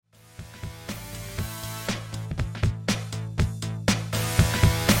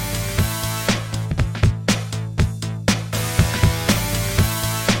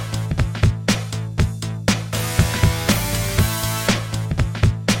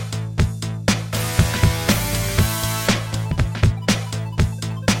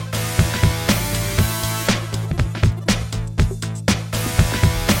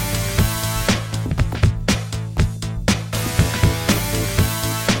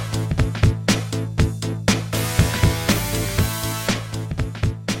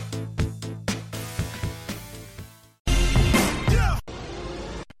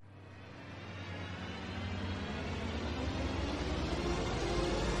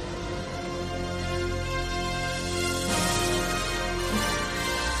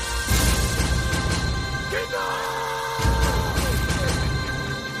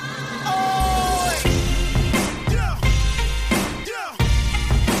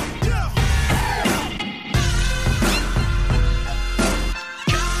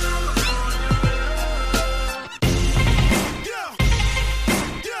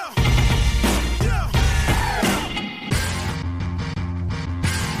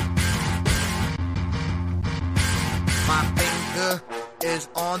finger is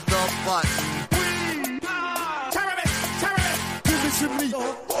on the button. We are terrorists! Give me some me.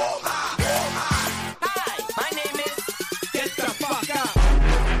 Hi, my name is... Get the fuck out!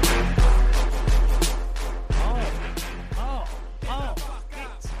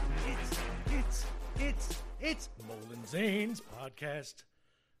 It's Molin Zane's podcast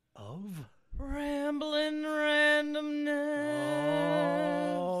of Ramblin' Randomness.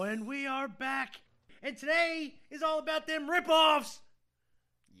 Oh, and we are back. And today is all about them ripoffs.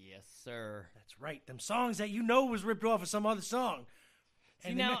 Yes, sir. That's right, them songs that you know was ripped off of some other song.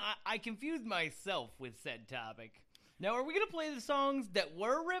 See, now, I confused myself with said topic. Now, are we going to play the songs that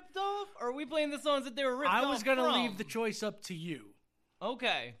were ripped off, or are we playing the songs that they were ripped off I was going to from? leave the choice up to you.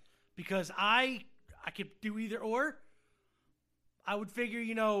 Okay. Because I could do either or. I would figure,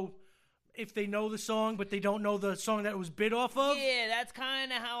 if they know the song, but they don't know the song that it was bit off of. Yeah, that's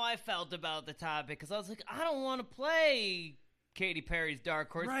kind of how I felt about the topic, because I was like, I don't want to play Katy Perry's Dark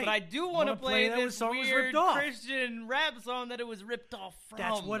Horse, Right. but I do want to play that this song was weird ripped off. Christian rap song that it was ripped off from.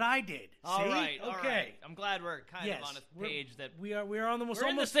 That's what I did. All See? right, all Okay. right. I'm glad we're kind Yes, of on a page that we are on the we're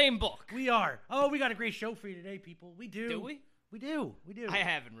in the same book. We are. Oh, we got a great show for you today, people. We do. Do we? We do. I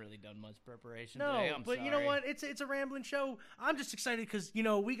haven't really done much preparation No, today. I'm but sorry. you know what? It's a rambling show. I'm just excited because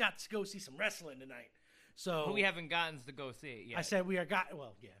we got to go see some wrestling tonight. So We haven't gotten to go see it yet. I said we are yeah.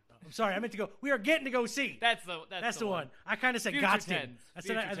 I'm sorry. I meant to go. We are getting to go see. That's the one. I kind of said Future Gotson. tense. I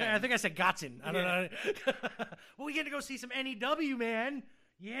said Future I think I said Gotson. I don't Yeah. know. Well, we get to go see some NEW, man.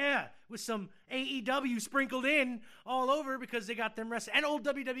 Yeah, with some AEW sprinkled in all over because they got them wrestling and old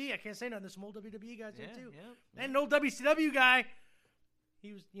WWE. I can't say nothing. There's some old WWE guys there too, yeah. and an old WCW guy.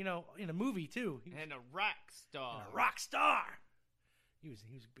 He was, in a movie too. He was And a rock star. a rock star. He was a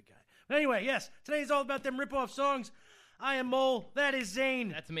big guy. But anyway, yes, today's all about them rip-off songs. I am Mole. That is Zane.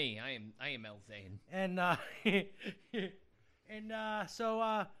 That's me. I am El Zane. And so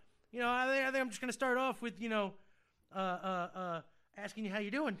I think I'm just gonna start off with asking you how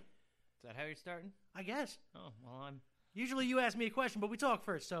you doing. Is that how you're starting? I guess. Oh, well, I'm... Usually you ask me a question, but we talk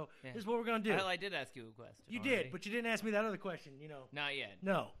first. So Yeah. this is what we're gonna do. Well, I did ask you a question. You already. did, but you didn't ask me that other question. Not yet.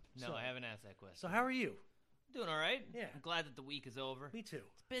 No. No, So- I haven't asked that question. So how are you? Doing all right. Yeah. I'm glad that the week is over. Me too.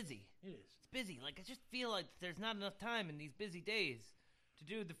 It's busy. It is. It's busy. Like, I just feel like there's not enough time in these busy days to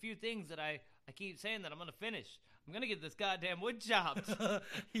do the few things that I keep saying that I'm going to finish. I'm going to get this goddamn wood chopped.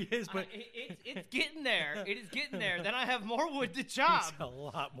 He is, but It's getting there. It is getting there. Then I have more wood to chop. he's a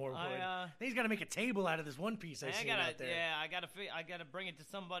lot more wood. I, Then he's got to make a table out of this one piece I see out there. Yeah, I gotta bring it to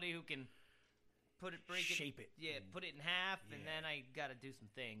somebody who can Shape it. Yeah, put it in half, and Yeah. then I gotta do some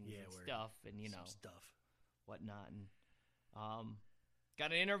things Yeah, and word. stuff, and Some stuff. whatnot. And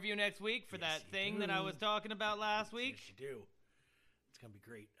got an interview next week for Yes, that you thing do. that I was talking about last week. Yes, you do. It's gonna be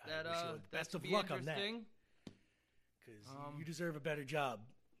great. That I wish you the that best should of be luck on that, interesting. because you deserve a better job.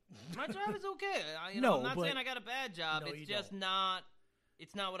 My job is okay. No, I'm not but- saying I got a bad job. No, It's you just don't. not.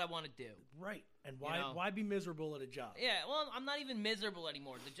 It's not what I want to do. Right. And know. why be miserable at a job? Yeah, well, I'm not even miserable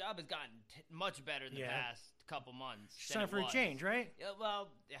anymore. The job has gotten much better the Yeah. past couple months. It's than time it for a was. change, right? Yeah, well,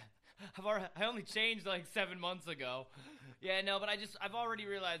 yeah. I only changed like 7 months ago. Yeah, no, but I've already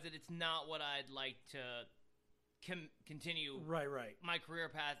realized that it's not what I'd like to continue Right. my career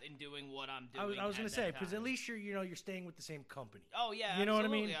path in doing what I'm doing. I was going gonna to say, because at least you're staying with the same company. Oh yeah, You know what I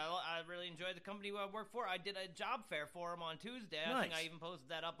mean? absolutely. I really enjoyed the company I work for. I did a job fair for them on Tuesday. I think Nice. I even posted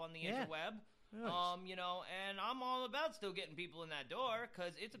that up on the Yeah. interweb. Nice. And I'm all about still getting people in that door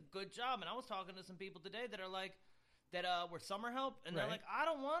because it's a good job. And I was talking to some people today that are like, were summer help, and they're Right. like, I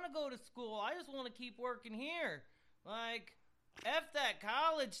don't want to go to school. I just want to keep working here. Like, F that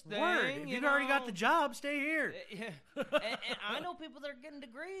college thing. Word. If you've already got the job, stay here. Yeah. and I know people that are getting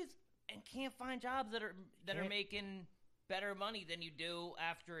degrees and can't find jobs that are Can't. making better money than you do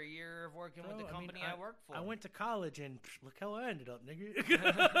after a year of working with the Bro, company I work for. I went to college and look how I ended up, nigga.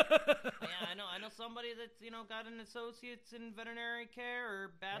 Yeah, I know somebody that's got an associate's in veterinary care or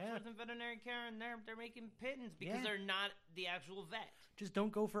bachelor's in veterinary care, and they're making pittance because Yeah. they're not the actual vet. Just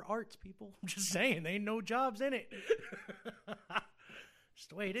don't go for arts, people. I'm just saying, there ain't no jobs in it. Just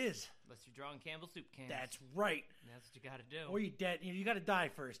the way it is. Unless you're drawing Campbell soup cans. That's right. That's what you got to do. Or you dead. You got to die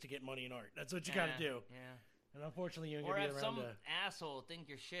first to get money in art. That's what you got to do. Yeah. And unfortunately, you ain't Or gonna have get around some to. asshole think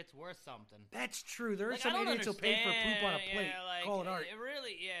your shit's worth something. That's true. There are Like, some I don't idiots who'll pay for poop on a understand, plate. yeah, like, Call it art. It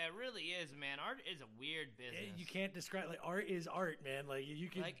really is, man. Art is a weird business. You can't describe art is art, man. Like you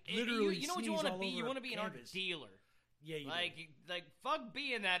can like literally. you know what you want to be? You want to be an art canvas. dealer. Yeah, you Like fuck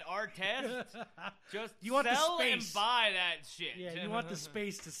being that artist. Just You want the sell and space. buy that shit. do. Yeah, you want the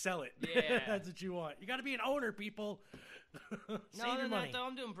space to sell it. Yeah. That's what you want. You got to be an owner, people. Save No, your money.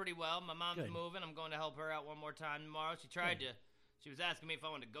 I'm doing pretty well. My mom's Good. moving. I'm going to help her out one more time tomorrow. She tried to She was asking me if I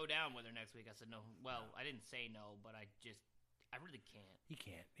wanted to go down with her next week. I said no. Well, I didn't say no, but I really can't. He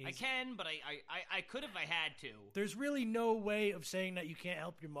can't. I can, but I could if I had to. There's really no way of saying that you can't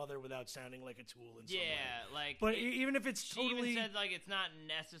help your mother without sounding like a tool in some way. Yeah, like. But even if it's she totally... even said like it's not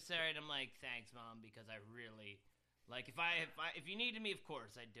necessary, and I'm like, thanks, Mom, because I really like if you needed me, of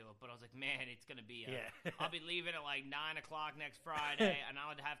course I'd do it. But I was like, man, it's gonna be I'll be leaving at like 9 o'clock next Friday, and I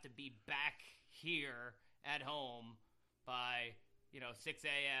would have to be back here at home by 6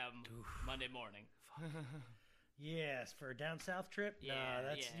 a.m. Monday morning. Yes, for a down south trip.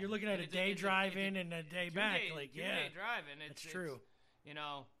 Yeah, you're looking at a day driving and a day back. Two-day driving. That's true.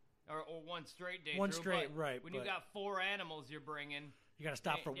 Or one straight day. One through, straight, but right? When you got 4 animals you're bringing, you got to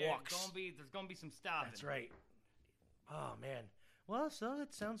stop for walks. There's gonna be some stopping. That's right. Oh man. Well, so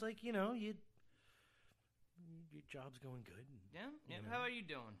it sounds like your job's going good. Yeah. How are you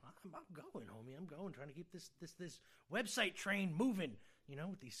doing? I'm going, homie. I'm going. Trying to keep this website train moving.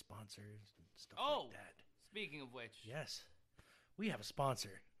 With these sponsors and stuff like that. Speaking of which. Yes. We have a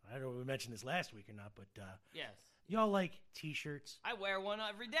sponsor. I don't know if we mentioned this last week or not, but yes. Y'all like T-shirts? I wear one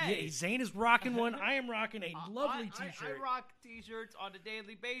every day. Yeah, Zane is rocking one. I am rocking a lovely T-shirt. I rock T-shirts on a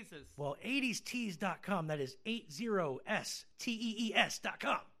daily basis. Well, 80stees.com, that is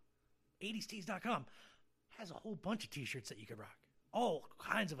 80stees.com. 80stees.com has a whole bunch of T-shirts that you can rock. All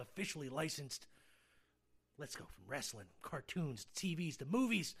kinds of officially licensed. Let's go from wrestling, cartoons, to TVs, to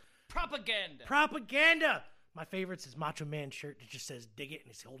movies. Propaganda! My favorites is Macho Man's shirt that just says dig it, and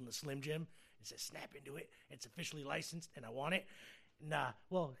he's holding a Slim Jim. It says snap into it. It's officially licensed, and I want it.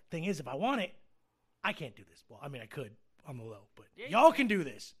 Well, thing is, if I want it, I can't do this. Well, I mean, I could on the low, but y'all can do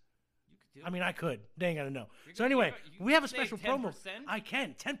this. You could do it. I mean, I could. They ain't got to know. So anyway, we have a special promo. I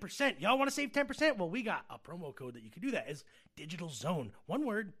can. 10%. Y'all want to save 10%? Well, we got a promo code that you can do that. It's Digital Zone. One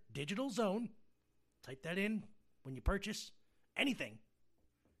word, Digital Zone. Type that in when you purchase anything.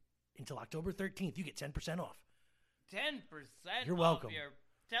 Until October 13th, you get 10% off. 10% You're welcome. Off your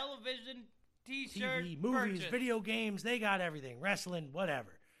television, T-shirt, TV, movies, purchase. video games, they got everything. Wrestling,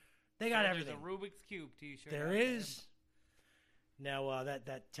 whatever. They got everything. There's a Rubik's Cube T-shirt. There is. Now,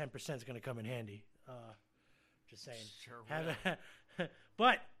 that 10% is going to come in handy. Just saying. Sure will.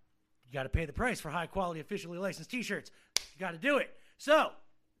 But you got to pay the price for high-quality, officially licensed T-shirts. You got to do it. So,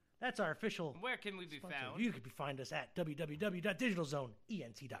 that's our official. Where can we be sponsor. found? You can find us at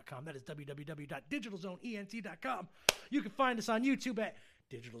www.digitalzoneent.com. That is www.digitalzoneent.com. You can find us on YouTube at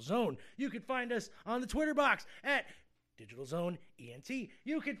Digital Zone. You can find us on the Twitter box at Digital Zone ENT.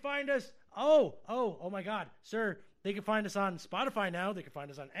 You can find us. Oh my God, sir. They can find us on Spotify now. They can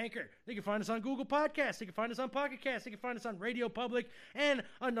find us on Anchor. They can find us on Google Podcasts. They can find us on Pocket Casts. They can find us on Radio Public. And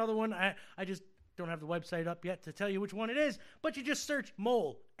another one, I just don't have the website up yet to tell you which one it is, but you just search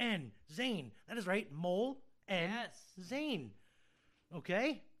Mole N Zane. That is right, Mole N Zane.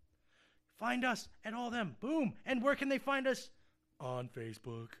 Okay? Find us at all them. Boom. And where can they find us? On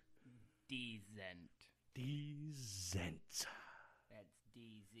Facebook. Dezent. Dezent. That's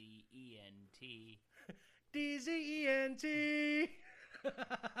D-Z-E-N-T. D-Z-E-N-T.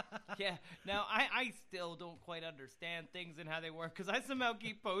 Yeah, now I still don't quite understand things and how they work, because I somehow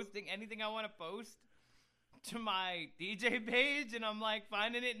keep posting anything I want to post to my DJ page, and I'm like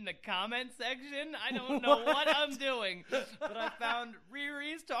finding it in the comment section. I don't know what I'm doing, but I found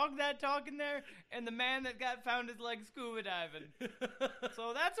Riri's talking there, and the man that got found his leg scuba diving.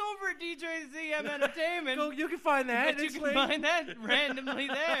 So that's over at DJ ZM Entertainment. You can find that. But you can find that randomly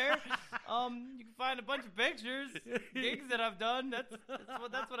there. You can find a bunch of pictures, gigs that I've done. That's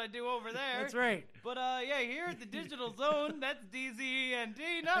what I do over there. That's right. But here at the Digital Zone, that's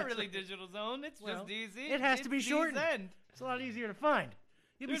DZENT. Not really Digital Zone. It's just DZ. It has to be shortened. DZENT. It's a lot easier to find.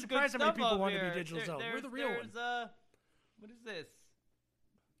 You'd be There's surprised how good many stuff people up want to here. be Digital Zone. We're the real one. What is this?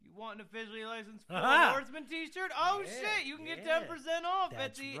 You want an officially licensed Aha. Horseman T-shirt? Oh Yeah, shit! You can get yeah. 10% off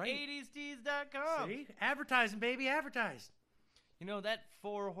That's at the right. 80stees.com. See? Advertising, baby, advertise. You know, that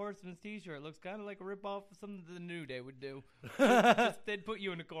Four Horsemen's T-shirt looks kind of like a ripoff of something the New Day would do. Just, they'd put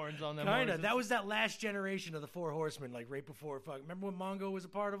unicorns on them. Kinda. horses. That was that last generation of the Four Horsemen, like right before. Remember when Mongo was a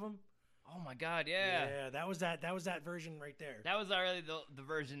part of them? Oh my God, yeah. Yeah, that was that version right there. That was already the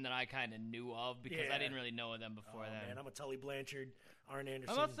version that I kind of knew of, because Yeah. I didn't really know of them before then. Man, I'm a Tully Blanchard, Arn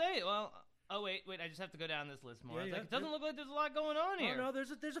Anderson. I must say, well, oh wait, I just have to go down this list more. Yeah, I was yeah, like, it doesn't look like there's a lot going on here. Oh no,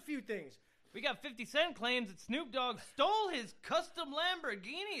 there's a few things. We got 50 Cent claims that Snoop Dogg stole his custom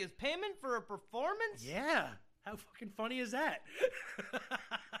Lamborghini as payment for a performance. Yeah, how fucking funny is that?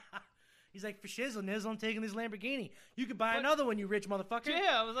 He's like, for shizzle nizzle, I'm taking this Lamborghini. You could buy another one, you rich motherfucker.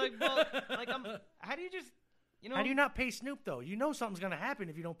 Yeah, I was like, well, how do you just, How do you not pay Snoop, though? You know something's going to happen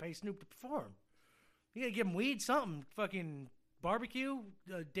if you don't pay Snoop to perform. You got to give him weed, something, fucking barbecue,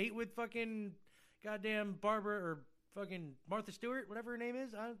 date with fucking goddamn Barbara or fucking Martha Stewart, whatever her name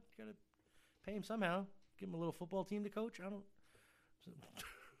is. I gotta pay him somehow. Give him a little football team to coach. I don't.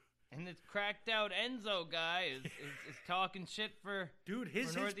 And this cracked out Enzo guy is talking shit for Dude,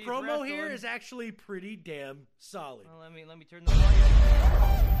 his Northeast promo Wrestling. here is actually pretty damn solid. Well, let me turn the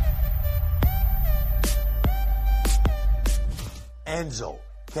volume. Enzo,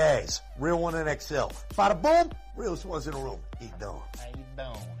 Kaz, Real One NXL. Bada boom, realest ones in the room. Eat down. How you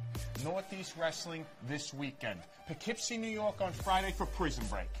doing? Northeast Wrestling this weekend. Poughkeepsie, New York on Friday for Prison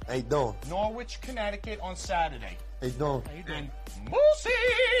Break. How you doing? Norwich, Connecticut on Saturday. How you doing? And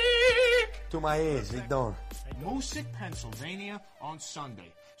Moosic! To my ears, how you doing? Moosic, Pennsylvania on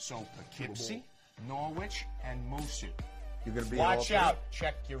Sunday. So Poughkeepsie, Norwich, and Moosic. You're gonna be Watch in all out.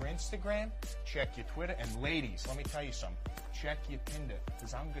 Check your Instagram, check your Twitter, and ladies, let me tell you something. Check your Tinder,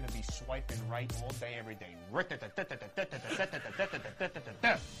 because I'm going to be swiping right all day, every day. And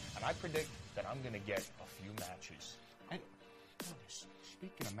I predict that I'm going to get a few matches. And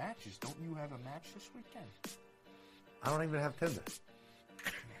speaking of matches, don't you have a match this weekend? I don't even have Tinder.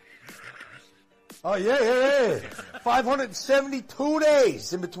 Oh, yeah. 572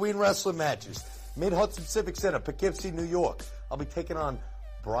 days in between wrestling matches. Mid-Hudson Civic Center, Poughkeepsie, New York. I'll be taking on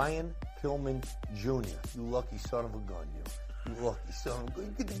Brian Pillman Jr. You lucky son of a gun, you. You lucky son of a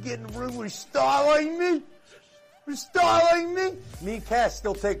gun. You get to get in the ring with a star like me? With a star like me? Me and Cass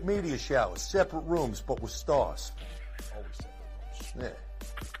still take media showers. Separate rooms, but with stars. Always separate rooms. Yeah.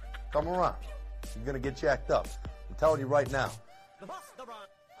 Come around. You're going to get jacked up. I'm telling you right now.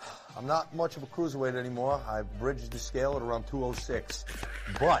 I'm not much of a cruiserweight anymore. I've bridged the scale at around 206.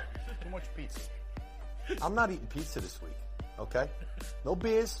 But Too much pizza. I'm not eating pizza this week, okay? No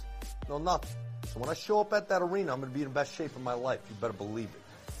beers, no nothing. So when I show up at that arena, I'm going to be in the best shape of my life. You better believe it.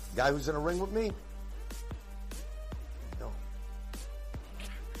 The guy who's in the ring with me, no.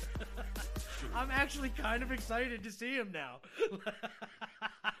 I'm actually kind of excited to see him now.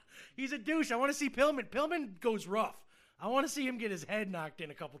 He's a douche. I want to see Pillman. Pillman goes rough. I want to see him get his head knocked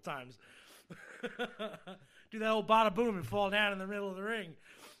in a couple times. Do that old bada boom and fall down in the middle of the ring.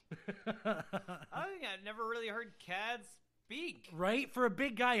 I think I've never really heard Cad speak. Right? For a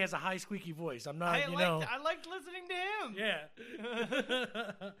big guy, he has a high squeaky voice. I'm not, I know. liked listening to him.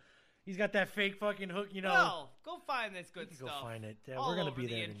 Yeah. He's got that fake fucking hook, Well, go find this good Go stuff. find it. Yeah, All we're going to over be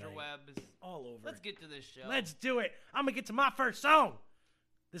the there tonight. interwebs. All over. Let's get to this show. Let's do it. I'm going to get to my first song.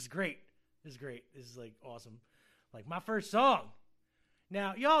 This is great. This is like awesome. Like my first song.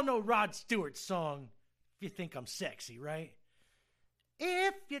 Now, y'all know Rod Stewart's song, If You Think I'm Sexy, right?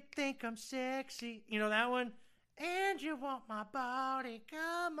 If you think I'm sexy. You know that one? And you want my body,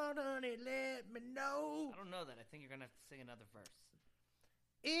 come on, honey, let me know. I don't know that. I think you're going to have to sing another verse.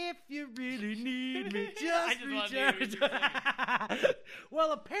 If you really need me, I just just wanted reach to hear out.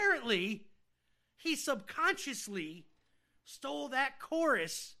 Well, apparently, he subconsciously stole that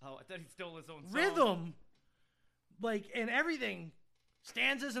chorus Oh, I thought he stole his own song. rhythm, like, and everything,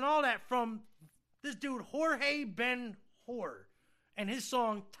 stanzas and all that from this dude, Jorge Ben Hor, and his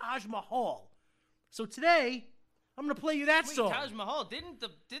song, Taj Mahal. So today, I'm going to play you that Wait, song. Taj Mahal, didn't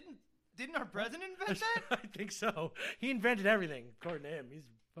our president invent that? I think so. He invented everything, according to him. He's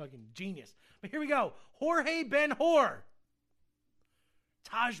a fucking genius. But here we go. Jorge Ben Hor.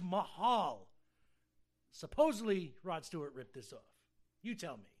 Taj Mahal. Supposedly, Rod Stewart ripped this off. You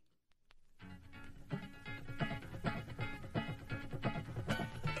tell me.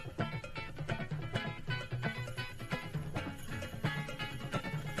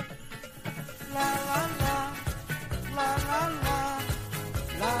 La la la, la la la,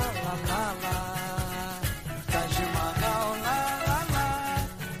 la la la la. Taj Mahal, la la la,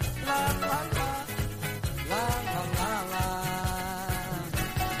 la la la, la la la.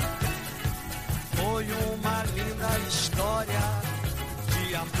 Foi uma linda história de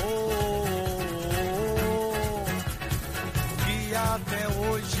amor que até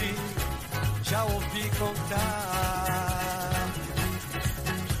hoje já ouvi contar.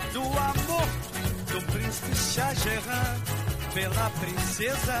 Do amor do príncipe Shah Jahan pela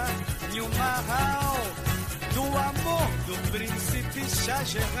princesa Nilmahal. Do amor do príncipe Shah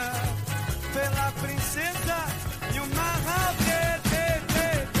Jahan pela princesa Nilmahal.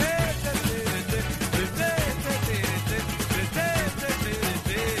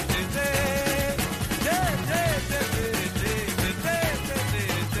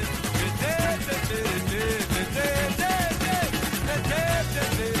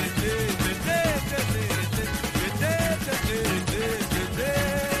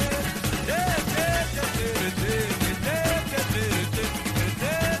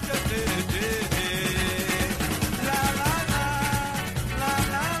 La la la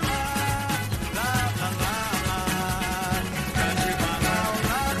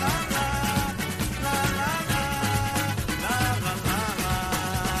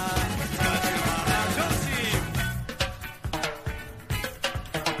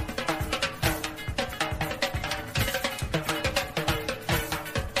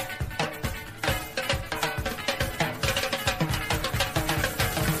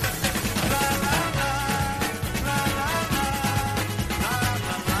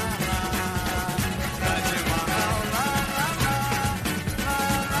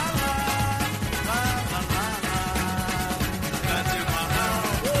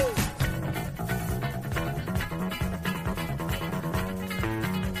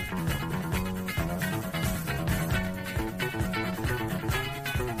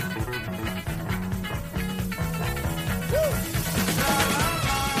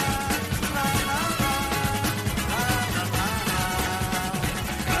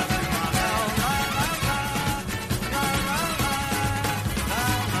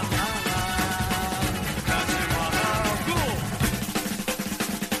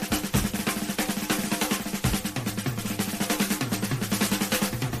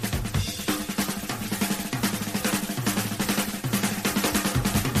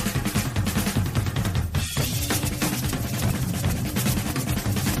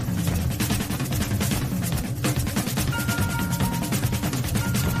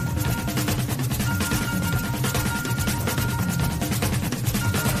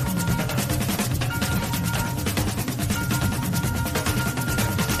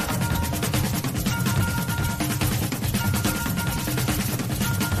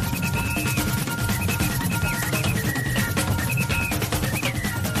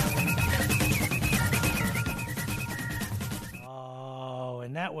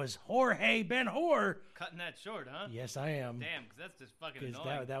and that was Jorge Ben-Hur. Cutting that short, huh? Yes, I am. Damn, because that's just fucking 'Cause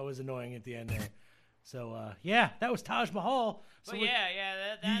annoying. that was annoying at the end there. So, yeah, that was Taj Mahal. So But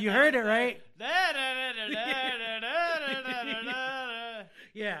yeah, you heard it, right? That.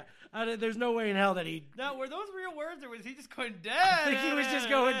 Yeah, there's no way in hell that he... Now, were those real words, or was he just going dead? I think he was just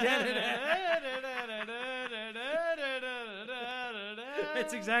going dead.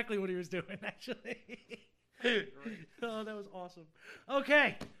 That's exactly what he was doing, actually. Oh, that was awesome.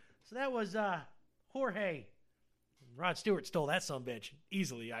 Okay, so that was Jorge. Rod Stewart stole that sumbitch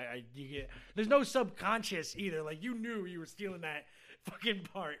easily. You get, there's no subconscious either. Like, you knew you were stealing that fucking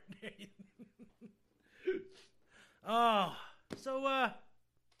part. Oh, so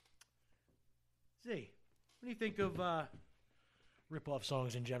see, what do you think of rip-off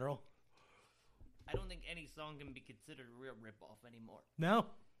songs in general? I don't think any song can be considered a real rip-off anymore. No?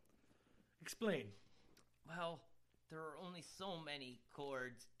 Explain. Well, there are only so many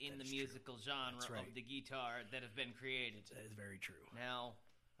chords in the musical genre of the guitar that have been created. That is very true. Now,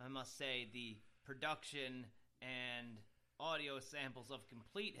 I must say the production and audio samples of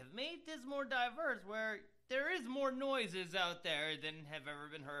Complete have made this more diverse, where there is more noises out there than have ever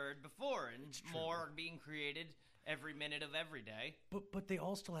been heard before, and more are being created every minute of every day. But they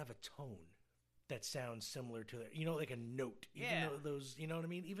all still have a tone that sounds similar to it. You know, like a note. Even though those, you know what I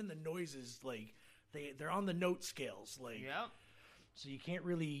mean? Even the noises, like, they're on the note scales. Like, Yep. So you can't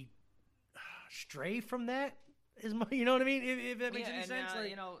really stray from that. You know what I mean? If that makes any sense.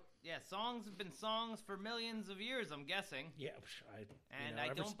 Like, songs have been songs for millions of years, I'm guessing. Yeah.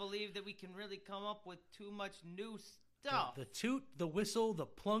 I don't believe that we can really come up with too much new stuff. The toot, the whistle, the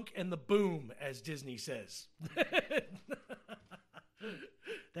plunk, and the boom, as Disney says.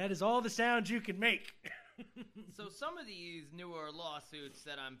 That is all the sounds you can make. So some of these newer lawsuits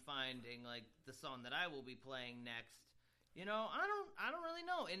that I'm finding, like the song that I will be playing next, I don't really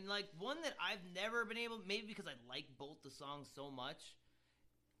know. And like one that I've never been able, maybe because I like both the songs so much,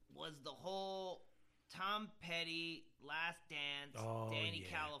 was the whole Tom Petty, Last Dance, Danny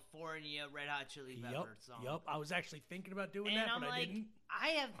California, Red Hot Chili Peppers song. Yup. I was actually thinking about doing and that, I'm but like, I didn't.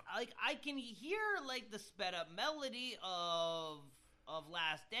 I can hear like the sped up melody of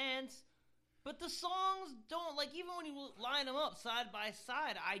Last Dance, but the songs don't, like, even when you line them up side by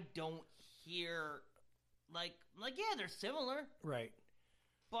side, I don't hear like yeah, they're similar. Right.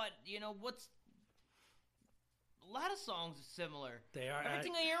 But what's a lot of songs are similar. They are.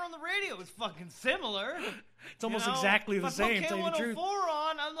 Everything I hear on the radio is fucking similar. It's almost exactly the same. If I put K104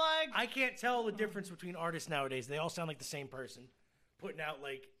 on, I'm like, I can't tell the difference between artists nowadays. They all sound like the same person, putting out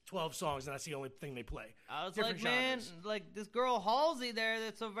like 12 songs, and that's the only thing they play. I was Different like, man, genres. like this girl Halsey there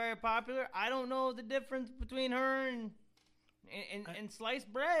that's so very popular. I don't know the difference between her and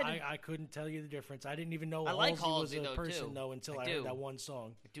sliced bread. I couldn't tell you the difference. I didn't even know I like Halsey was Halsey, a though, person too. though until I do. heard that one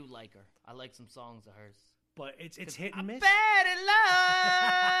song. I do like her. I like some songs of hers. But it's hit and I'm miss. bad in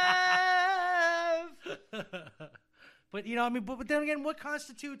love. But I mean, but then again, what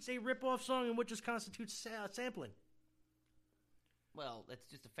constitutes a rip-off song and what just constitutes sampling? Well, that's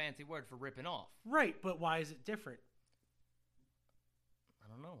just a fancy word for ripping off. Right, but why is it different? I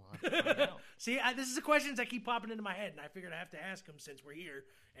don't know. We'll have to find out. See, this is the questions that keep popping into my head, and I figured I have to ask them since we're here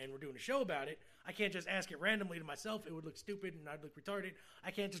and we're doing a show about it. I can't just ask it randomly to myself. It would look stupid and I'd look retarded.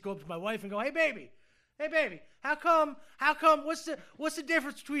 I can't just go up to my wife and go, hey, baby, how come, what's the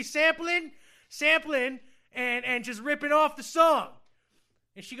difference between sampling and just ripping off the song?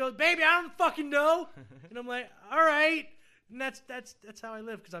 And she goes, baby, I don't fucking know. And I'm like, all right. And that's how I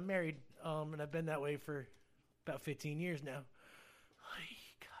live because I'm married, and I've been that way for about 15 years now.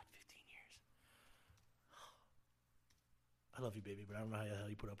 God, 15 years. I love you, baby, but I don't know how the hell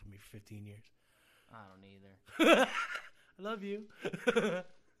you put up with me for 15 years. I don't either. I love you.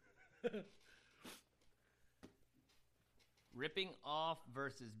 Ripping off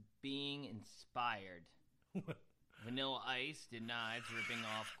versus being inspired. Vanilla Ice denies ripping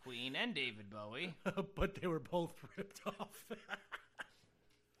off Queen and David Bowie. But they were both ripped off.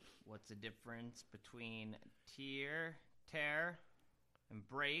 What's the difference between tear, and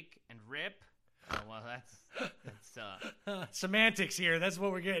break, and rip? Oh, well, that's semantics here. That's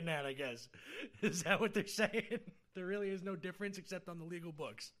what we're getting at, I guess. Is that what they're saying? There really is no difference except on the legal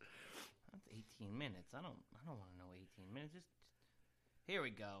books. That's 18 minutes. I don't want to know 18 minutes. Just here we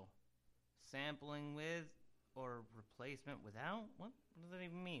go. Sampling with or replacement without? What does that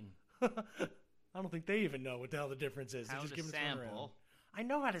even mean? I don't think they even know what the hell the difference is. How just to giving us one around. sample? I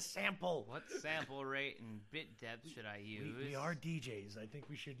know how to sample. What sample rate and bit depth should I use? We are DJs. I think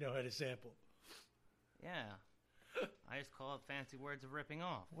we should know how to sample. Yeah. I just call it fancy words of ripping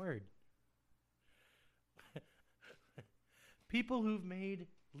off. Word. People who've made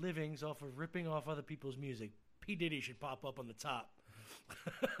livings off of ripping off other people's music. P. Diddy should pop up on the top.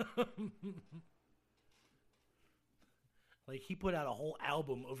 Like, he put out a whole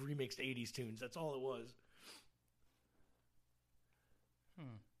album of remixed 80s tunes. That's all it was.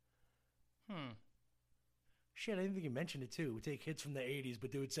 Shit, I didn't think you mentioned it, too. We take hits from the 80s,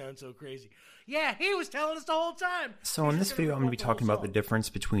 but do it sound so crazy. Yeah, he was telling us the whole time. So in this video, I'm going to be talking about the difference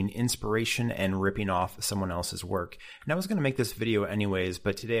between inspiration and ripping off someone else's work. And I was going to make this video anyways,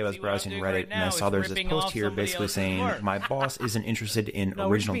 but today I was browsing Reddit and I saw there's this post here basically saying, my boss isn't interested in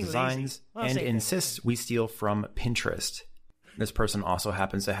original designs and insists we steal from Pinterest. This person also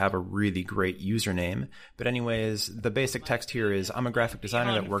happens to have a really great username. But anyways, the basic text here is, I'm a graphic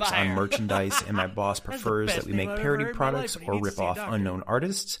designer that works on merchandise and my boss prefers that we make parody products or rip off unknown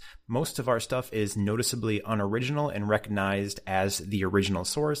artists. Most of our stuff is noticeably unoriginal and recognized as the original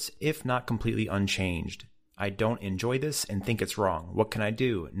source, if not completely unchanged. I don't enjoy this and think it's wrong. What can I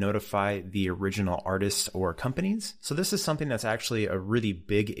do? Notify the original artists or companies? So this is something that's actually a really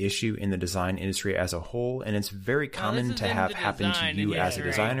big issue in the design industry as a whole, and it's very common to have happen to you as a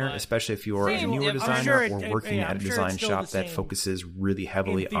designer, especially if you're a newer designer or working at a design shop that focuses really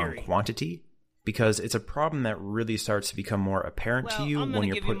heavily on quantity. Because it's a problem that really starts to become more apparent to you when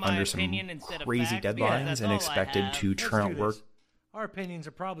you're put under some crazy deadlines and expected to churn out work. Our opinions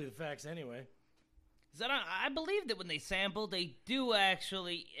are probably the facts anyway. I believe that when they sample, they do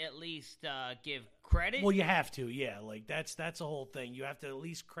actually at least give credit. Well, you have to, yeah. Like that's the whole thing. You have to at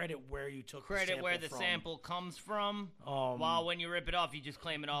least credit where you took the sample where the from. Sample comes from. While when you rip it off, you just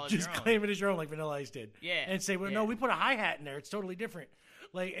claim it all as your own. Just claim it as your own, like Vanilla Ice did. Yeah. And say, well, no, we put a hi-hat in there. It's totally different.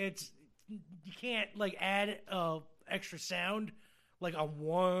 Like you can't like add extra sound like on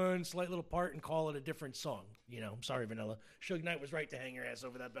one slight little part and call it a different song. You know, I'm sorry, Vanilla. Suge Knight was right to hang your ass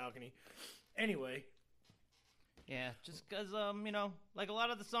over that balcony. Anyway. Yeah, just because, you know, like a lot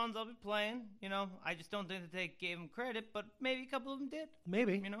of the songs I'll be playing, you know, I just don't think that they gave them credit, but maybe a couple of them did.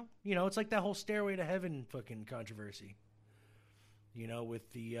 Maybe. You know, it's like that whole Stairway to Heaven fucking controversy. You know,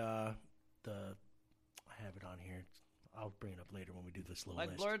 with the I have it on here. I'll bring it up later when we do this little like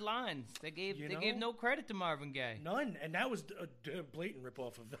list. Blurred Lines. They gave no credit to Marvin Gaye. None, and that was a blatant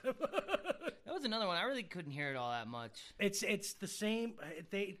ripoff of them. That was another one. I really couldn't hear it all that much. It's the same.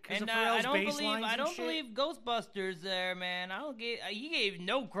 And I don't believe Ghostbusters there, man. He gave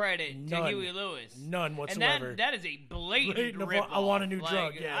no credit to Huey Lewis. None whatsoever. And that is a blatant ripoff. I Want a New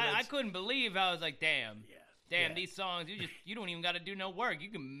Drug. Yeah, I couldn't believe. I was like, damn. Yeah. Damn, these songs, you don't even got to do no work. You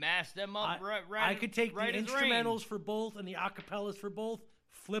can mash them up right I could take the instrumentals for both and the acapellas for both,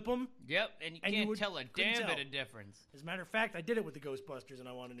 flip them. Yep, and you can't tell a damn bit of difference. As a matter of fact, I did it with the Ghostbusters and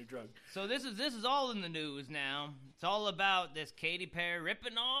I Want a New Drug. So this is all in the news now. It's all about this Katy Perry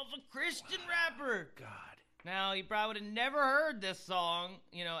ripping off a Christian rapper. God. Now, you probably would have never heard this song,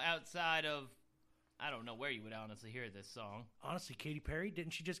 you know, outside of... I don't know where you would honestly hear this song. Honestly, Katy Perry,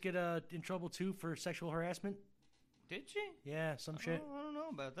 didn't she just get in trouble too for sexual harassment? Did she? Yeah, some shit. I don't know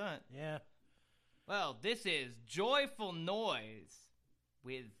about that. Yeah. Well, this is Joyful Noise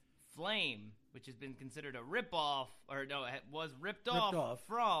with Flame, which has been considered a ripoff, or no, it was ripped off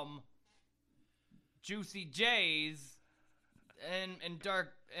from Juicy J's and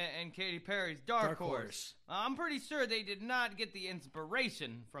Katy Perry's Dark Horse. I'm pretty sure they did not get the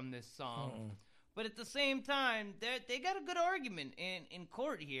inspiration from this song. But at the same time, they got a good argument in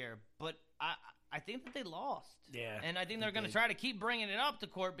court here. But I think that they lost. Yeah. And I think they're going to try to keep bringing it up to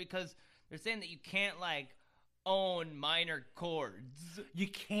court because they're saying that you can't, like, own minor chords. You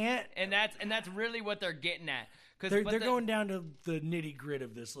can't. And that's really what they're getting at. They're going down to the nitty-gritty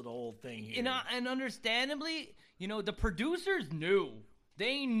of this little whole thing here. And understandably, you know, the producers knew.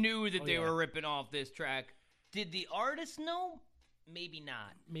 They knew that they were ripping off this track. Did the artists know? Maybe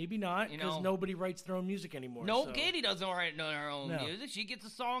not. Maybe not, because nobody writes their own music anymore. No, Katy doesn't write her own music. She gets a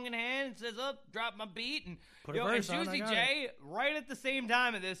song in hand and says, drop my beat. And, put a verse on, Juicy J, right at the same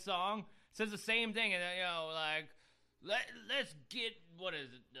time of this song, says the same thing. And, you know, like, let's get, what is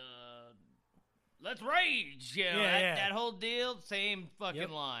it, let's rage. You know, that whole deal, same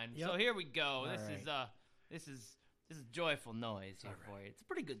fucking line. Yep. So here we go. This is Joyful Noise here for you. It's a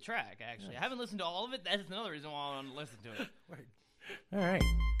pretty good track, actually. Nice. I haven't listened to all of it. That's another reason why I want to listen to it. Word. All right.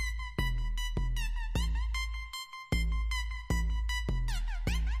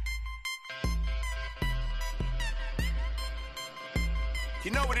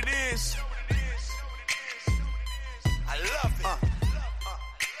 You know what it is? I love it.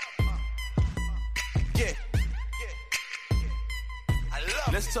 Yeah. I love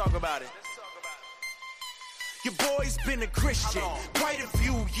it. Let's talk about it. Your boy's been a Christian quite a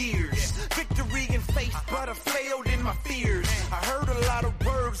few years. Victory and faith, but I failed in my fears. I heard a lot of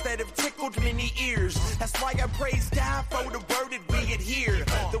words that have tickled many ears. That's why I praise God for the word that we adhere.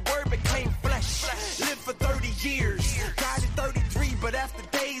 The word became flesh, lived for 30 years. Died at 33, but after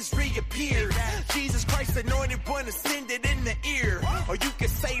days reappeared. Jesus Christ, anointed one, ascended in the ear. Or you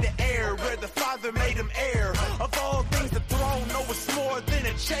could say the air, where the Father made him heir. Of all things, the throne, no, it's more than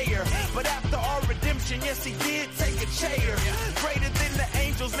a chair. But after our redemption, yes, he did take a chair. Greater than the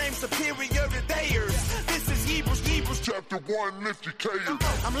angels, named superior to theirs. This is Hebrews chapter 1, lift your chair.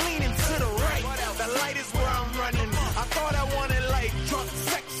 I'm leaning to the right, the light is where I'm running. I thought I wanted light, drunk,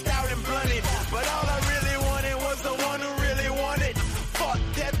 sexed out and blunted. But all I really wanted was the one who really wanted. Fought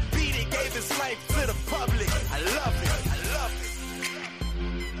death, beat it, gave his life to the public. I love it, I love it.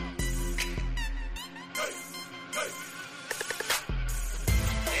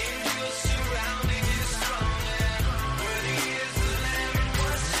 Angels surrounding his throne, and worthy is the Lamb who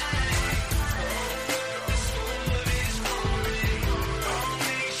was slain. Oh, the full of his glory, all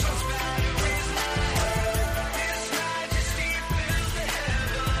nations bow to his name. His majesty fills the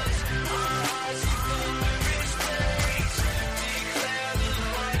heavens, our hearts declare his praise. Declare the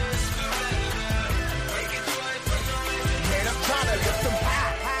Lord is forever, make it joyful noise. Man, I'm trying to lift them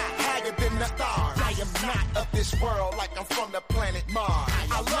high, higher than the stars. I am not of this world like I'm from the planet Mars.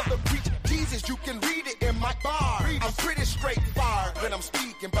 I love to preach Jesus, you can read it in my bar. I'm pretty straightforward when I'm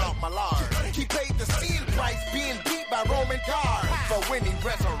speaking about my Lord. He paid the sin price, being beat by Roman guards. For when he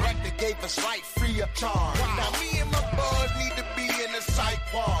resurrected, gave us life free of charge. Now me and my boys need to be in the psych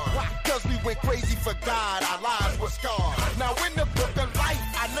ward. Cause we went crazy for God, our lives were scarred. Now in the book of life,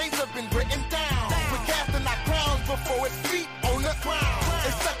 our names have been written down. We're casting our crowns before his feet on the ground.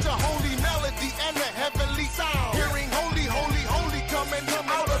 It's such a holy melody and a heavenly sound. Hearing holy, holy, holy coming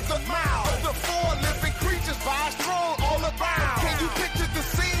out of the mouth of the four living creatures by his throne all around. Can you picture the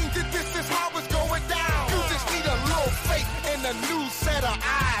scene? That this is how it's going down. You just need a little faith and a new set of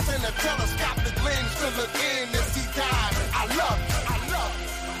eyes and a telescopic lens to look in and see time. I love it. I love it.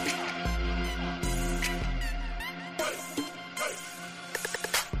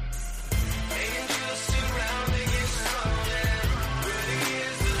 Angels surrounding his throne, and worthy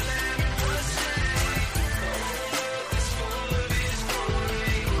is the Lamb who was slain. The whole earth is full of his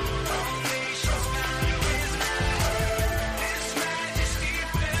glory, all nations bow to his name. His majesty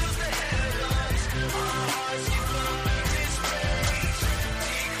fills the heavens, our hearts declare his praise.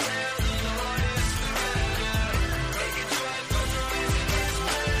 Declare the Lord is forever, make it joyful noise in his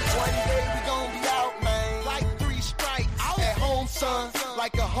praise. One day we gon' be out, man, like 3 strikes. At home, son,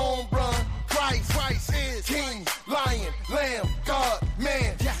 like a home run. Christ is King, Lion, Lamb, God,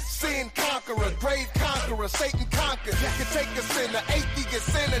 man, sin conqueror, grave conqueror, Satan conquered. Can take a sinner, atheist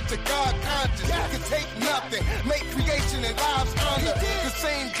sinner to God conscious. Can take nothing, make creation and lives honor. The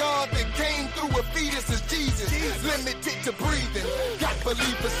same God that came through a fetus is Jesus, limited to breathing, got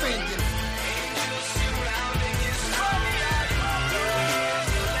believers singing. Angels surrounding his throne.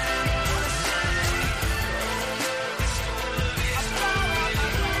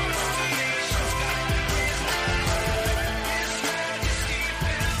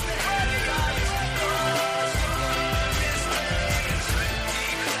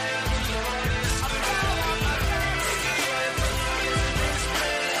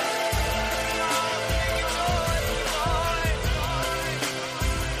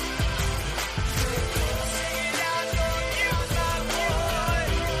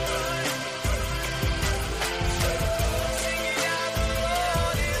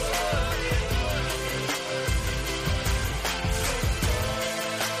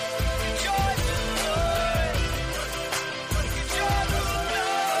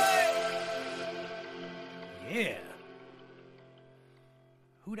 Yeah.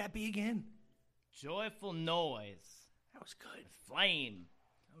 Who'd that be again? Joyful Noise. That was good. Flame.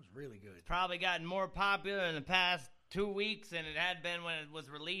 That was really good. Probably gotten more popular in the past 2 weeks than it had been when it was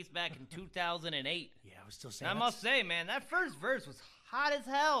released back in 2008. Yeah, I was still saying. And I must say, man, that first verse was hot as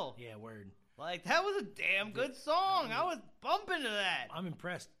hell. Yeah, word. Like, that was a damn good song. I was bumping to that. I'm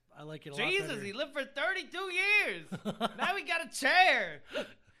impressed. I like it a lot Jesus, better. he lived for 32 years. Now we got a chair.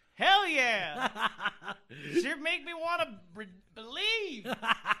 Hell yeah. Sure make me want to believe.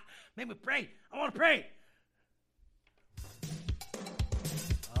 Make me pray. I want to pray.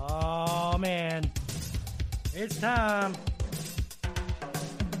 Oh, man. It's time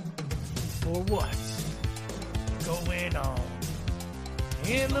for what's going on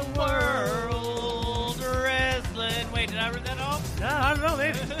in the world of wrestling. Wait, did I read that off? No, I don't know,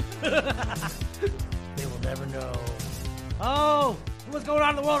 maybe. They will never know. Oh, what's going on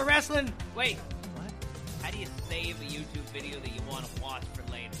in the world of wrestling? Wait, What? how do you save a YouTube video that you want to watch for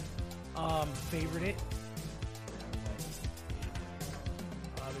later? Favorite it.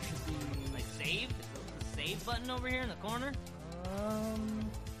 There should be. Like saved? The save button over here in the corner?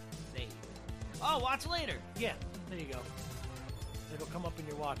 Save. Oh, watch later. Yeah, there you go. It'll come up in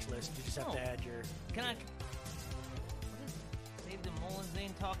your watch list. You just have to add your. Can I? What is Save the Mullen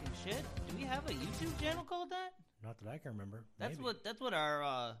Zane talking shit? Do we have a YouTube channel called that? Not that I can remember. That's Maybe. what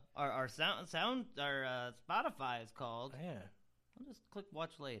our Spotify is called. Yeah. I'll just click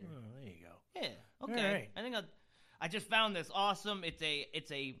watch later. Oh, there you go. Yeah. Okay. All right. I think I just found this awesome. It's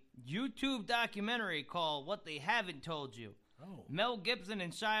a YouTube documentary called What They Haven't Told You. Oh. Mel Gibson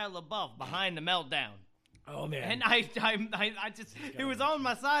and Shia LaBeouf behind the meltdown. Oh man. And I just it was on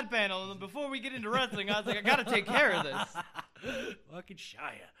my side panel, and before we get into wrestling, I was like, I gotta take care of this. Fucking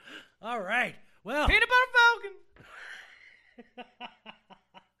Shia. All right. Well. Peanut Butter Falcon.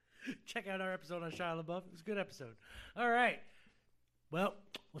 Check out our episode on Shia LaBeouf. It was a good episode. All right. Well,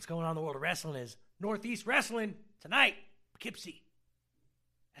 what's going on in the world of wrestling is Northeast Wrestling tonight, Poughkeepsie,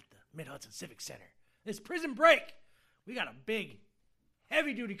 at the Mid-Hudson Civic Center. It's Prison Break. We got a big,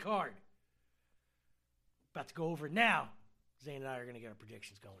 heavy-duty card. About to go over it now. Zane and I are going to get our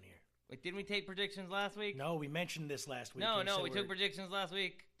predictions going here. Wait, didn't we take predictions last week? No, we mentioned this last week. No, we took predictions last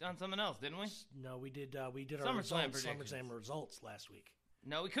week on something else, didn't we? No, we did our SummerSlam results, predictions. SummerSlam results last week.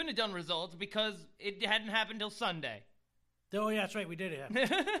 No, we couldn't have done results because it hadn't happened till Sunday. Oh, yeah, that's right. We did it.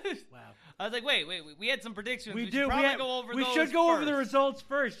 Wow. I was like, wait, we had some predictions. We should do. probably go over we those should go over the first. results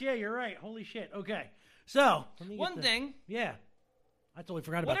first. Yeah, you're right. Holy shit. Okay. So, let me get One thing. Yeah. I totally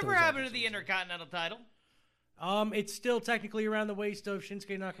forgot about Whatever happened to the Intercontinental title? It's still technically around the waist of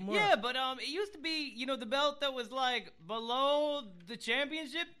Shinsuke Nakamura. Yeah, but it used to be, the belt that was like below the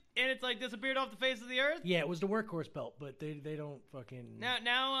championship, and it's like disappeared off the face of the earth. Yeah, it was the workhorse belt, but they don't fucking.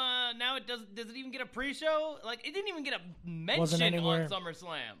 Now it does it even get a pre-show? Like it didn't even get a Wasn't mention anywhere. on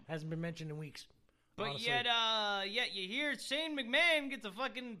SummerSlam. Hasn't been mentioned in weeks. But honestly. yet you hear Shane McMahon gets a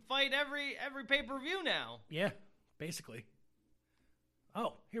fucking fight every pay-per-view now. Yeah, basically.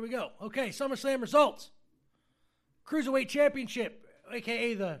 Oh, here we go. Okay, SummerSlam results. Cruiserweight Championship,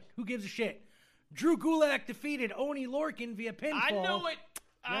 a.k.a. the Who Gives a Shit. Drew Gulak defeated Oney Lorcan via pinfall. I knew it.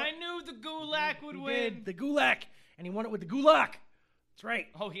 I knew the Gulak would He win. did, the Gulak, and he won it with the Gulak. That's right.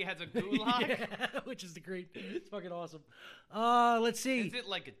 Oh, he has a Gulak? Yeah, which is the great. It's fucking awesome. Let's see. Is it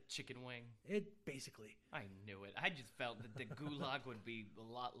like a chicken wing? It basically. I knew it. I just felt that the Gulak would be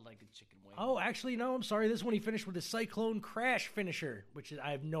a lot like a chicken wing. Oh, actually, no. I'm sorry. This one he finished with a Cyclone Crash finisher, which is,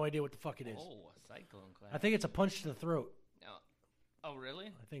 I have no idea what the fuck it is. Oh, a cyclone clash. I think it's a punch to the throat. Oh, really?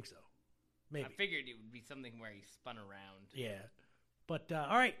 I think so. Maybe. I figured it would be something where he spun around. Yeah. But,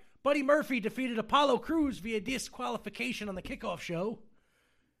 all right. Buddy Murphy defeated Apollo Crews via disqualification on the kickoff show,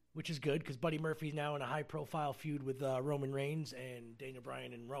 which is good because Buddy Murphy's now in a high-profile feud with Roman Reigns and Daniel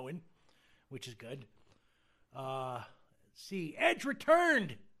Bryan and Rowan, which is good. Let's see. Edge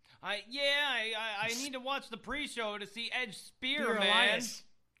returned. I need to watch the pre-show to see Edge spear Spear man. Elias.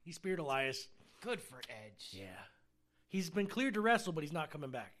 He speared Elias. Good for Edge. Yeah. He's been cleared to wrestle, but he's not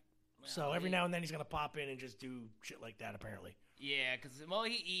coming back. So Well, every yeah. now and then he's going to pop in and just do shit like that, apparently. Yeah, because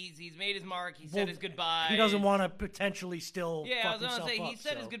he's made his mark. He said his goodbyes. He doesn't want to potentially still Yeah, I fuck was gonna himself say he up,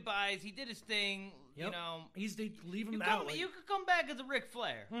 said so. his goodbyes. He did his thing. Yep. You know, They leave him you out. Like, could come back as a Ric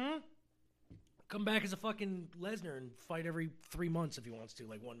Flair. come back as a fucking Lesnar and fight every 3 months if he wants to,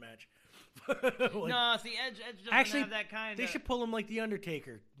 like one match. No, see, Edge doesn't Actually, have that kind they of. should pull him like The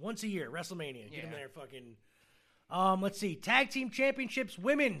Undertaker once a year, WrestleMania. Get him Yeah. there fucking. Let's see. Tag Team Championships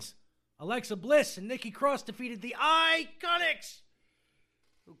Women's. Alexa Bliss and Nikki Cross defeated the Iconics.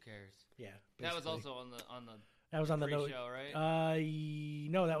 Who cares? Yeah. That was basically. also on the That was on the note. pre-show, right?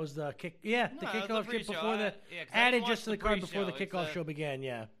 No, that was the kick. Yeah, the No, that was the kickoff shit pre-show. before the Yeah, 'cause I didn't added watch just to the the card before the pre-show. kickoff It's, show began.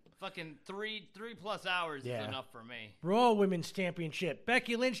 Yeah. Fucking three plus hours Yeah. is enough for me. Raw Women's Championship.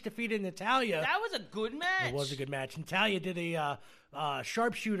 Becky Lynch defeated Natalya. That was a good match. It was a good match. Natalya did a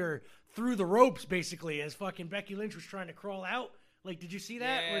sharpshooter through the ropes, basically, as fucking Becky Lynch was trying to crawl out. Like, did you see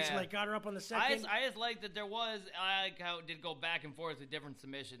that? Where she Yeah. like got her up on the I second. just like that there was. I like how it did go back and forth with different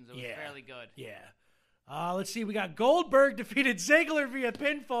submissions. It was Yeah. fairly good. Yeah. Let's see. We got Goldberg defeated Ziggler via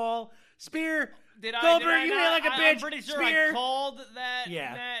pinfall. Spear. Goldberg, you not? hit like a I'm bitch. pretty sure Spear. I called that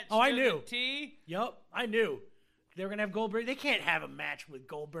Yeah. match. Oh, I to knew. the T. Yup, I knew. They were going to have Goldberg. They can't have a match with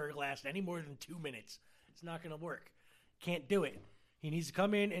Goldberg last any more than 2 minutes. It's not going to work. Can't do it. He needs to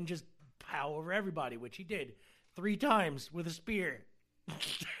come in and just pow over everybody, which he did 3 times with a spear.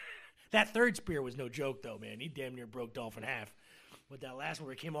 That third spear was no joke, though, man. He damn near broke Dolph in half. With that last one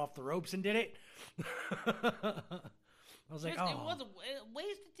where he came off the ropes and did it. I was like, It was a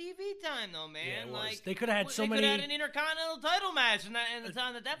waste of TV time, though, man. Yeah, it was. Like, They could have had so They many. could have had an Intercontinental title match in the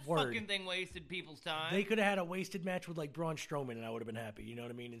time that Word. fucking thing wasted people's time. They could have had a wasted match with like Braun Strowman, and I would have been happy. You know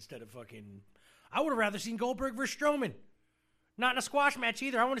what I mean? Instead of fucking, I would have rather seen Goldberg versus Strowman. Not in a squash match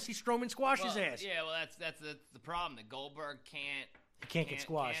either. I want to see Strowman squash his ass. Yeah, well, that's the problem. That Goldberg can't. He can't get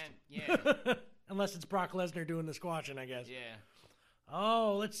squashed. Yeah. Unless it's Brock Lesnar doing the squashing, I guess. Yeah.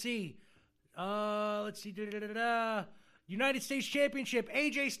 Oh, let's see. United States Championship.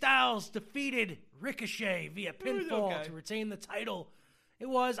 AJ Styles defeated Ricochet via pinfall to retain the title.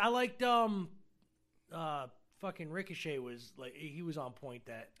 I liked fucking Ricochet was like he was on point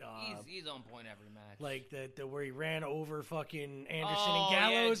that He's on point every match. like the where he ran over fucking Anderson and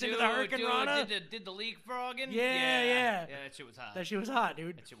Gallows into the Hurricane Rana. Did the leapfrogging? Yeah. Yeah, that shit was hot. That shit was hot,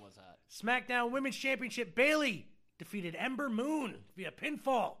 dude. That shit was hot. SmackDown Women's Championship. Bayley defeated Ember Moon via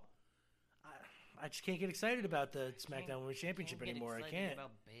pinfall. I just can't get excited about the SmackDown Women's Championship anymore. I can't.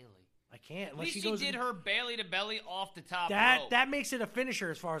 About Bayley. I can't. At Unless least she goes did her belly to belly off the top rope. that makes it a finisher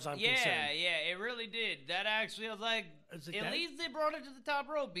as far as I'm concerned. Yeah, it really did. That actually, I was like, at least they brought it to the top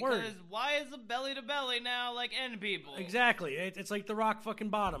rope because Word. Why is the belly to belly now like end people? Exactly. It's like the Rock fucking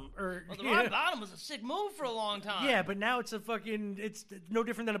bottom. Well, the Rock bottom was a sick move for a long time. Yeah, but now it's it's no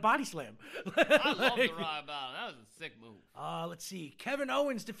different than a body slam. I love the Rock bottom. That was a sick move. Let's see. Kevin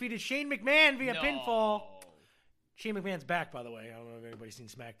Owens defeated Shane McMahon via pinfall. Shane McMahon's back, by the way. I don't know if anybody's seen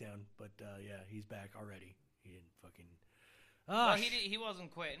SmackDown, but yeah, he's back already. He didn't fucking. Well, he wasn't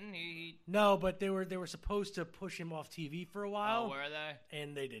quitting. He No, but they were supposed to push him off TV for a while. Oh, were they?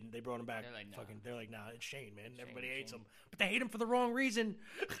 And they didn't. They brought him back. They're like, nah. They're like, nah, it's Shane, man. Everybody hates him, but they hate him for the wrong reason.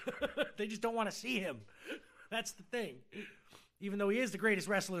 They just don't want to see him. That's the thing. Even though he is the greatest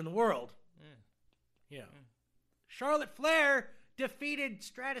wrestler in the world. Yeah. Charlotte Flair defeated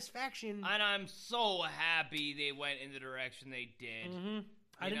Stratusfaction. And I'm so happy they went in the direction they did. Mm-hmm.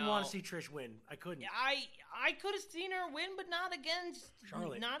 I didn't want to see Trish win. I couldn't. I could have seen her win, but not against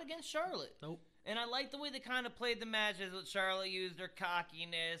Charlotte. Not against Charlotte. Nope. And I like the way they kind of played the matches with Charlotte used her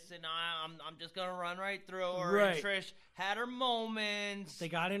cockiness, and I'm just gonna run right through her. Right. And Trish had her moments. They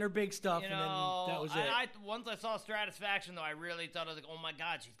got in her big stuff, and then that was it. Once I saw Stratusfaction, though, I really thought, I was like, oh my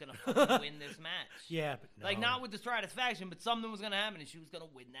god, she's gonna fucking win this match. Yeah, but no. Like, not with the Stratusfaction, but something was gonna happen, and she was gonna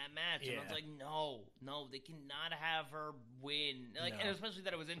win that match. And I was like, no, they cannot have her win. Like, and especially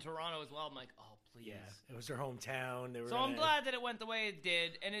that it was in Toronto as well. I'm like, oh, please. Yeah, it was their hometown. So I'm glad that it went the way it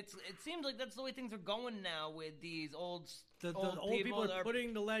did, and it seems like that's the way things are going now with these old old people are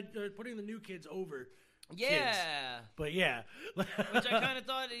putting the new kids over. Yeah, kids. But yeah, which I kind of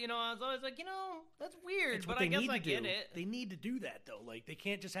thought, I was always like, that's weird, but I guess I get it. They need to do that though. Like they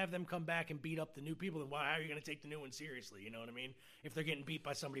can't just have them come back and beat up the new people. Then how are you going to take the new one seriously? You know what I mean? If they're getting beat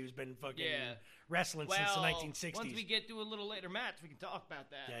by somebody who's been fucking wrestling since the 1960s. Once we get to a little later match, we can talk about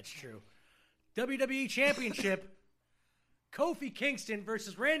that. That's true. WWE Championship, Kofi Kingston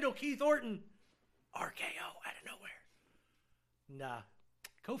versus Randall Keith Orton, RKO out of nowhere. Nah,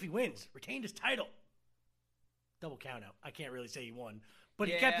 Kofi wins, retained his title. Double count out. I can't really say he won, but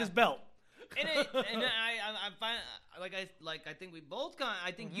he kept his belt. And I find I think we both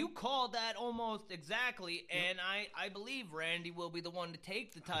I think you called that almost exactly, and I believe Randy will be the one to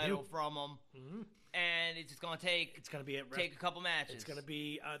take the title from him. Mm-hmm. And it's just gonna take. It's gonna be take a couple matches. It's gonna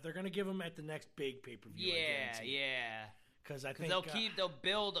be. They're gonna give him at the next big pay per view. Yeah. Because I think they'll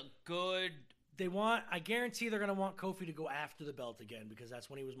build a good. I guarantee they're gonna want Kofi to go after the belt again because that's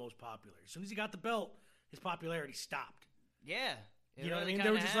when he was most popular. As soon as he got the belt, his popularity stopped. Yeah, you know what I mean?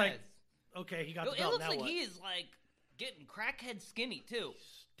 They were just like, okay, he got the belt. It looks now like what? he is like getting crackhead skinny too.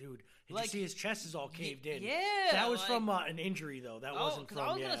 Dude, did you see his chest is all caved in? Yeah, that was from an injury though. That wasn't from.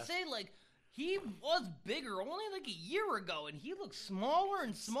 I was gonna say he was bigger only like a year ago, and he looks smaller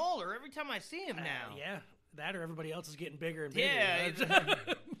and smaller every time I see him now. Yeah, that or everybody else is getting bigger and bigger. Yeah.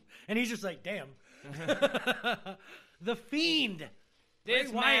 And he's just like, damn. The Fiend. This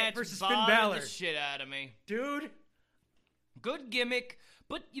Bray Wyatt match versus Finn bothered Balor. the shit out of me. Dude. Good gimmick,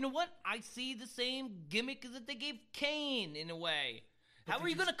 but you know what? I see the same gimmick as that they gave Kane in a way. How are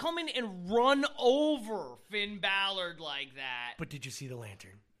you going to come in and run over Finn Balor like that? But did you see the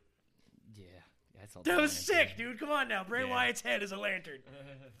lantern? Yeah. That was sick, dude. Come on now. Bray Wyatt's head is a lantern.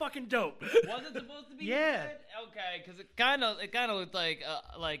 Fucking dope. Was it supposed to be his head? Okay, because it kind of looked like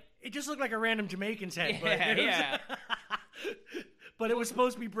it just looked like a random Jamaican's head. Yeah, but it was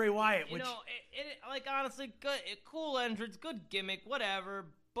supposed to be Bray Wyatt. You know, honestly, good, cool entrance, good gimmick, whatever.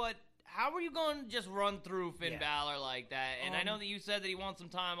 But how are you going to just run through Finn Balor like that? And I know that you said that he wants some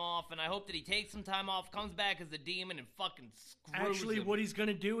time off, and I hope that he takes some time off, comes back as the demon, and fucking screws him. What he's going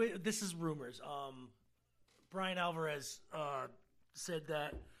to do, this is rumors. Brian Alvarez said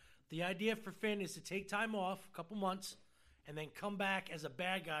that the idea for Finn is to take time off, a couple months, and then come back as a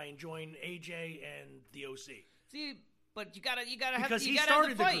bad guy and join AJ and the OC. See, but you gotta have Because he the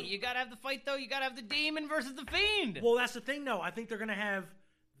started the fight. group. You gotta have the fight though. You gotta have the Demon versus the Fiend. Well, that's the thing, though. I think they're going to have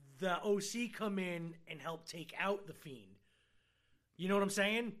the OC come in and help take out the Fiend. You know what I'm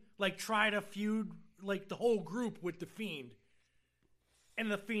saying? Like, try to feud, like, the whole group with the Fiend.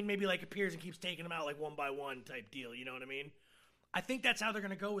 And the Fiend maybe, like, appears and keeps taking them out, like, one by one type deal. You know what I mean? I think that's how they're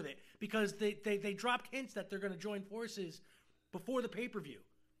going to go with it. Because they dropped hints that they're going to join forces before the pay-per-view.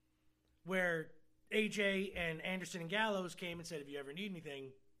 Where AJ and Anderson and Gallows came and said, if you ever need anything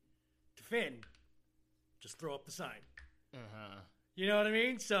to Finn, just throw up the sign. You know what I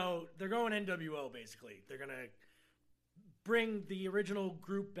mean? So they're going NWO, basically. They're going to bring the original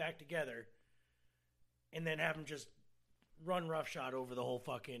group back together and then have them just run roughshod over the whole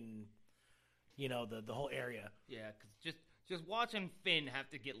fucking, you know, the whole area. Yeah, because just watching Finn have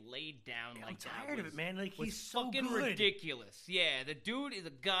to get laid down I'm like that tired of it, man. Like, was he's so fucking good. ridiculous. Yeah, the dude is a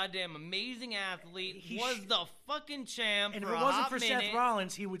goddamn amazing athlete. He was the fucking champ And for if it a wasn't hot for minute. Seth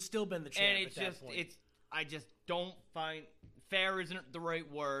Rollins, he would still been the champ And at that point. I just don't find fair isn't the right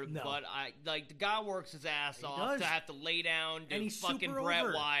word, No. but the guy works his ass off does. to have to lay down to And he's fucking super Bret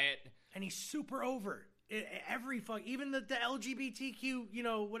over. Wyatt. And he's super over. Even the LGBTQ, you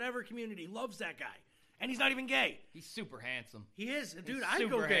know, whatever community loves that guy. And he's not even gay. He's super handsome. He is. Dude, He's I'd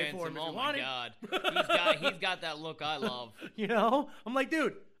go super gay handsome. for him if Oh you my wanted. god, he's got that look I love. You know? I'm like,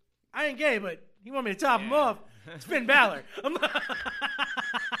 dude, I ain't gay, but you want me to top him off? It's Finn Balor.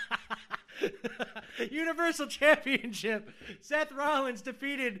 Universal Championship. Seth Rollins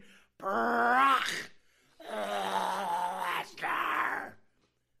defeated Brock Lesnar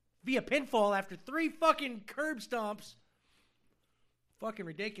via pinfall after 3 fucking curb stomps. Fucking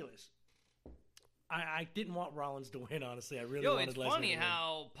ridiculous. I didn't want Rollins to win, honestly. I really wanted It's Lesnar funny to win.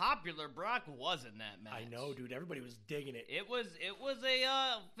 how popular Brock was in that match. I know, dude. Everybody was digging it. It was a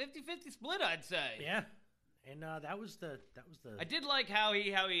 50-50 split, I'd say. Yeah. And that was the I did like how he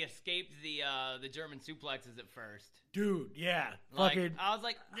escaped the German suplexes at first. dude. Yeah, Like, fucking. I was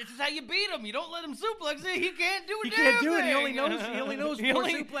like, this is how you beat him. You don't let him suplex it. He can't do a He damn can't do it. He thing. only knows four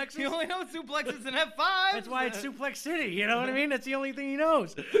suplexes. He only knows suplexes and F5. That's why it's Suplex City. You know what I mean? That's the only thing he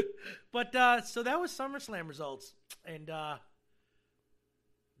knows. But so that was SummerSlam results, and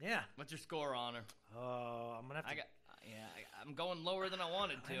yeah. What's your score, Honor? I'm gonna have to. I'm going lower than I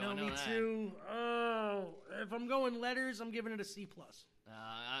wanted to. I know, me that. too. Oh, if I'm going letters, I'm giving it a C+.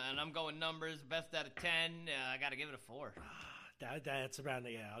 And I'm going numbers, best out of 10. I got to give it a 4. That's around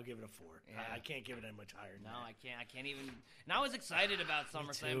the, I'll give it a 4. Yeah. I can't give it any much higher than No, that. I can't even. And I was excited about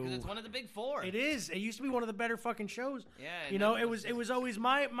SummerSlam because it's one of the big 4. It is. It used to be one of the better fucking shows. Yeah, You no, know, it was always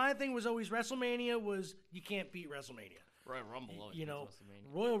my thing was always WrestleMania was you can't beat WrestleMania. Royal Rumble. always You beats know,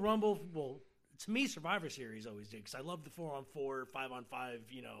 WrestleMania. Royal Rumble. Well, to me, Survivor Series always did because I love the 4-on-4, 5-on-5.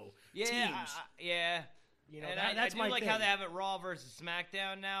 You know, Yeah, teams. yeah. You know, And that's I my do like thing. how they have it Raw versus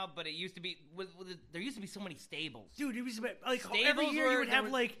SmackDown now, but it used to be there used to be so many stables. Dude, it was like Stables every year you were- would there have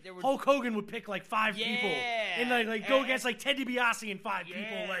was- like there was- Hulk Hogan would pick like 5 people and like go And- against like Ted DiBiase and 5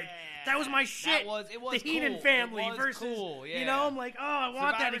 people. Like that was my shit. It was the Heenan cool. family It was versus cool, you yeah. know. I'm like, oh, I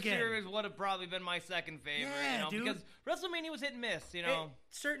want Survivor that again. Series would have probably been my second favorite, Yeah, dude. because WrestleMania was hit and miss, you know.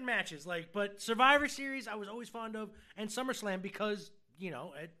 Certain matches, like, but Survivor Series I was always fond of, and SummerSlam because you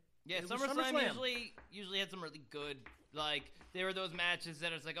know it. Yeah, it was SummerSlam usually had some really good, like, there were those matches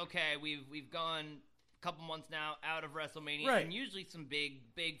that it's like, okay, we've gone a couple months now out of WrestleMania, Right. and usually some big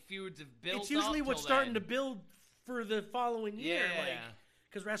feuds have built. It's usually up what's till starting then. to build for the following year, Yeah. like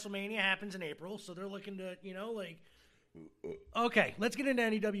because WrestleMania happens in April, so they're looking to like. Okay, let's get into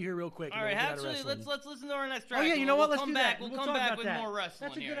NEW here real quick. All and right, then we'll get out of actually, wrestling. let's listen to our next track. Oh yeah, you know what? We'll Let's come do back. that. We'll We'll come talk back about with that. more wrestling.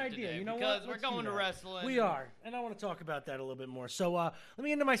 That's a here good idea. today, You know because what? we're Let's do going to that. wrestling. We are, and I want to talk about that a little bit more. So let me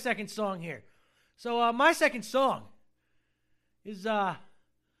get into my second song here. So my second song is a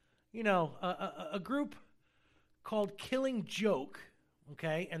group called Killing Joke,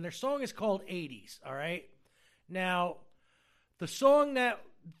 okay, and their song is called 80s. All right, now the song that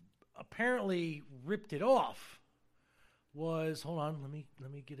apparently ripped it off was, hold on, let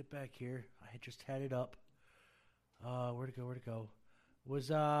me get it back here. I had just had it up. Where'd it go? Was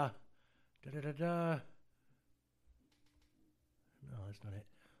No, that's not it.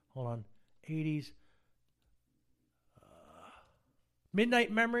 Hold on. 80s.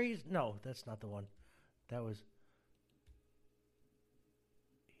 Midnight Memories? No, that's not the one. That was 80s.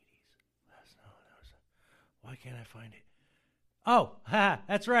 That was, why can't I find it? Oh,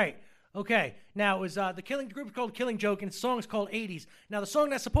 that's right. Okay, now it was the group called Killing Joke, and its song is called 80s. Now the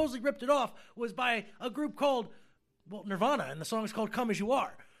song that supposedly ripped it off was by a group called, well, Nirvana, and the song is called Come As You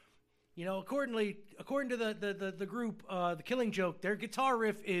Are. You know, according to the group, the Killing Joke, their guitar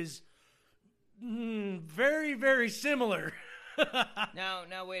riff is very, very similar.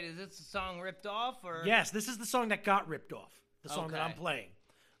 Now, wait, is this the song ripped off, or? Yes, this is the song that got ripped off, the song that I'm playing.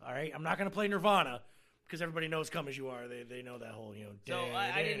 All right, I'm not going to play Nirvana, because everybody knows Come As You Are. They know that whole, So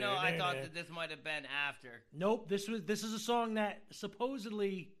I didn't know. I thought that this might have been after. Nope. This is a song that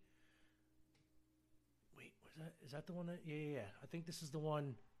supposedly. Wait, was that? Is that the one that? Yeah. I think this is the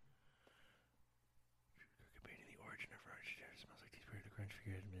one. The origin of Roger smells like Tea Spirit, the Crunch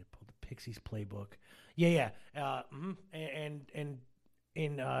Figure. Pulled the Pixies playbook. Yeah.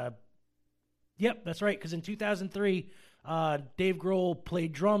 Yep, that's right. Because in 2003. Dave Grohl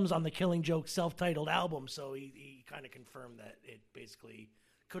played drums on the Killing Joke self-titled album, so he kind of confirmed that it basically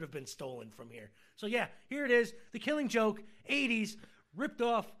could have been stolen from here. So yeah, here it is, the Killing Joke, 80s, ripped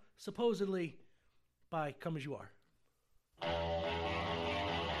off supposedly by Come As You Are.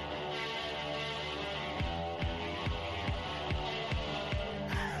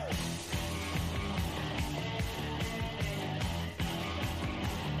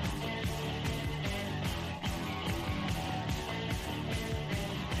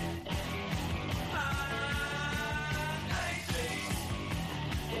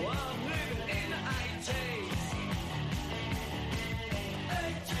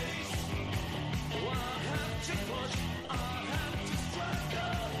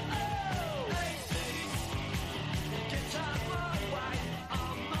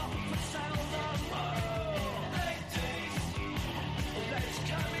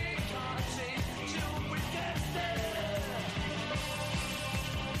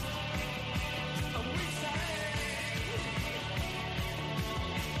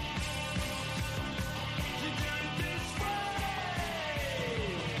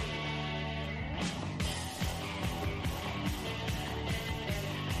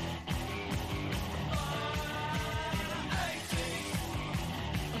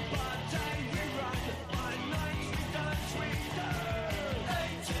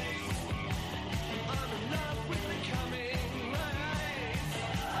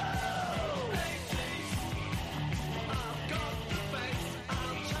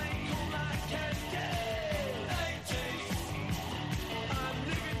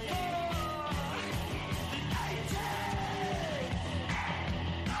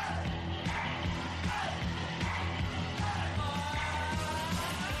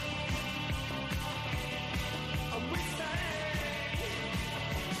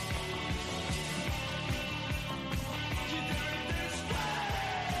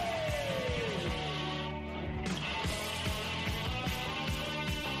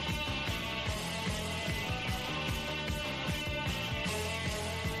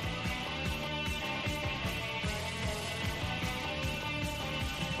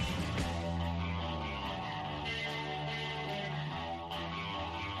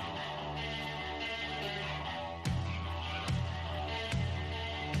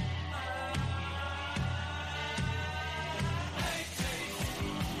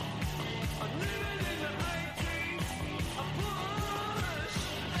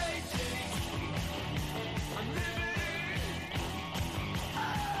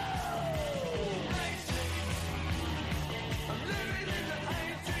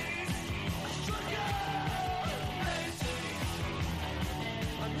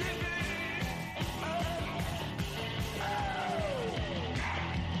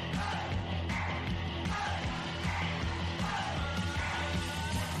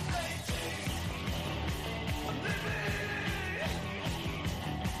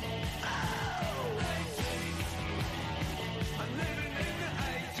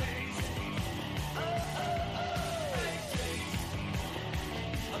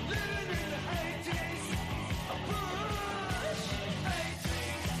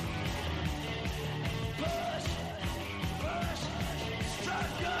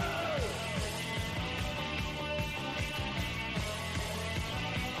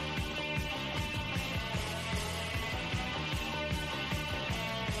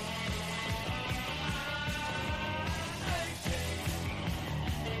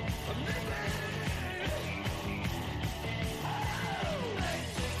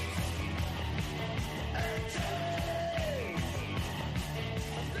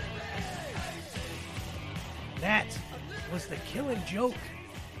 That was the Killing Joke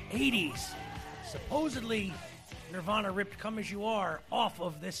 80s. Supposedly Nirvana ripped Come As You Are off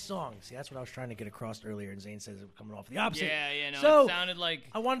of this song. See, that's what I was trying to get across earlier, and Zane says it was coming off the opposite. Yeah, no, so it sounded like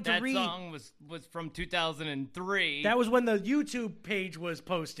I wanted to that read. song was from 2003. That was when the YouTube page was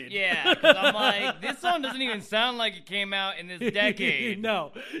posted. Yeah, because I'm like, this song doesn't even sound like it came out in this decade.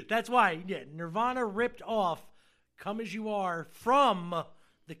 No, that's why. Yeah, Nirvana ripped off Come As You Are from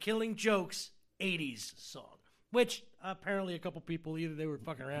the Killing Jokes 80s song, which apparently a couple people, either they were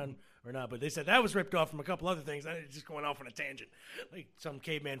fucking around or not, but they said that was ripped off from a couple other things. I was just going off on a tangent. Like some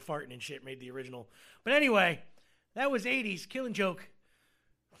caveman farting and shit made the original. But anyway, that was 80s, Killing Joke.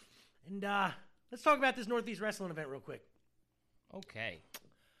 And let's talk about this Northeast Wrestling event real quick. Okay.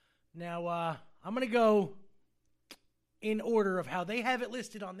 Now, I'm going to go in order of how they have it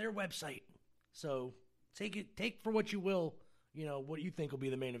listed on their website. So take for what you will, what you think will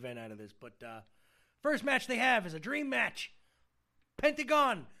be the main event out of this. But first match they have is a dream match.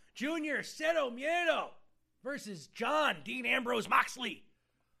 Pentagon Junior Cero Miedo versus John Dean Ambrose Moxley.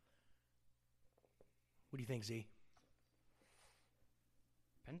 What do you think, Z?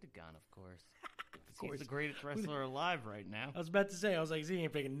 Pentagon, of course. course. He's the greatest wrestler alive right now. I was about to say, Z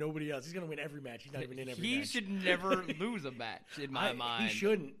ain't picking nobody else. He's going to win every match. He's not even in every match. He should never lose a match, in my mind. He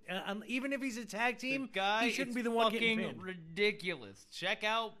shouldn't. Even if he's a tag team, The guy he shouldn't is be the one getting fucking pinned. ridiculous. Check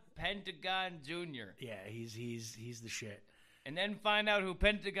out Pentagon Jr. Yeah, he's the shit. And then find out who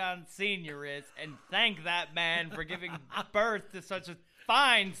Pentagon Sr. is and thank that man for giving birth to such a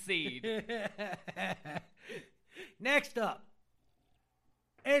fine seed. Next up,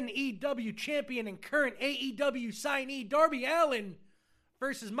 NEW champion and current AEW signee Darby Allin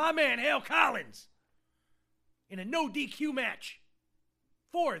versus my man Hale Collins in a no DQ match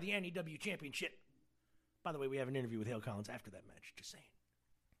for the NEW championship. By the way, we have an interview with Hale Collins after that match, just saying.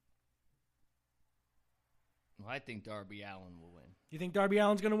 Well, I think Darby Allin will win. You think Darby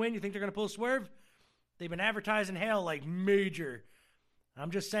Allin's going to win? You think they're going to pull a swerve? They've been advertising Hale like major. I'm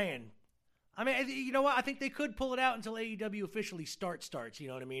just saying. I mean, you know what? I think they could pull it out until AEW officially starts, you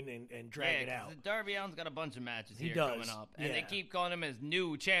know what I mean, and drag it out. Darby Allin's got a bunch of matches He here does, coming up. And yeah. they keep calling him as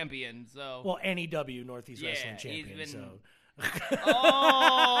new champion, so... Well, NEW Northeast Wrestling he's champion, been- so...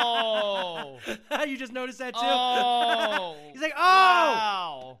 Oh! You just noticed that, too? Oh! He's like, oh!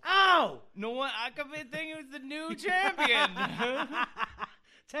 Wow! Oh! No one, I could be thinking he was the new champion.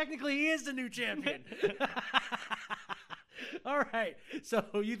 Technically, he is the new champion. All right. So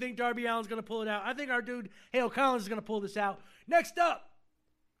you think Darby Allin's going to pull it out? I think our dude Hale Collins is going to pull this out. Next up,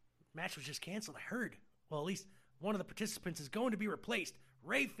 match was just canceled, I heard. Well, at least one of the participants is going to be replaced.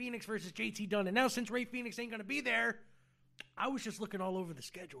 Ray Phoenix versus JT Dunn. And now since Ray Phoenix ain't going to be there, I was just looking all over the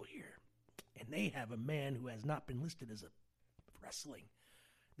schedule here. And they have a man who has not been listed as a wrestling.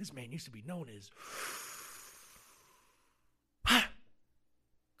 This man used to be known as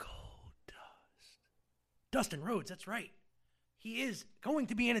Gold Dust. Dustin Rhodes, that's right. He is going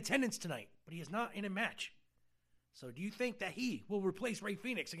to be in attendance tonight, but he is not in a match. So do you think that he will replace Ray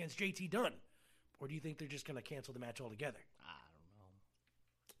Phoenix against JT Dunn? Or do you think they're just going to cancel the match altogether? I don't know.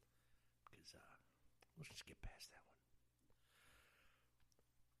 Because let's just get past that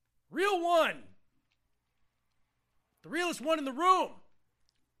one. Real one. The realest one in the room.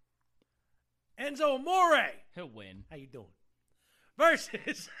 Enzo Amore. He'll win. How you doing?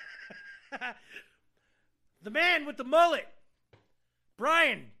 Versus the man with the mullet,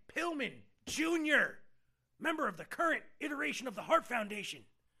 Brian Pillman Jr., member of the current iteration of the Hart Foundation,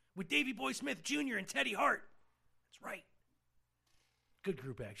 with Davey Boy Smith Jr. and Teddy Hart. That's right. Good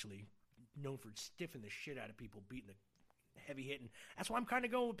group, actually. Known for stiffing the shit out of people, beating the heavy hitting. That's why I'm kind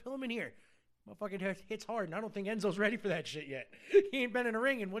of going with Pillman here. Motherfucking hits hard, and I don't think Enzo's ready for that shit yet. He ain't been in a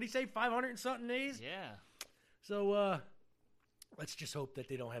ring in, what'd he say, 500 and something days? Yeah. So, let's just hope that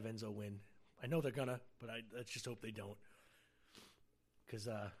they don't have Enzo win. I know they're gonna, but let's just hope they don't. Because,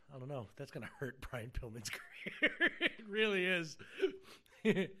 I don't know. That's gonna hurt Brian Pillman's career. It really is.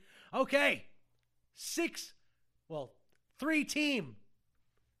 Okay. 3-team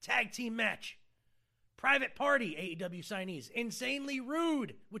tag team match. Private Party, AEW signees. Insanely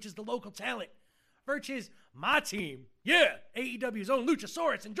Rude, which is the local talent, versus my team. Yeah, AEW's own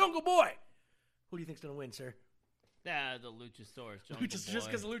Luchasaurus and Jungle Boy. Who do you think's going to win, sir? Yeah, the Luchasaurus. Jungle Just Boy.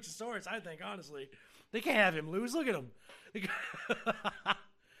 because of Luchasaurus, I think, honestly. They can't have him lose. Look at him.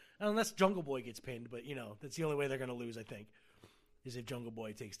 Unless Jungle Boy gets pinned, but, that's the only way they're going to lose, I think, is if Jungle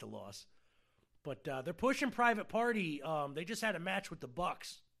Boy takes the loss. But they're pushing Private Party. They just had a match with the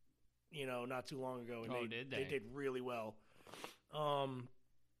Bucks. Not too long ago, and they did really well.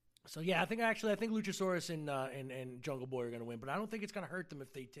 So yeah, I think Luchasaurus and Jungle Boy are going to win, but I don't think it's going to hurt them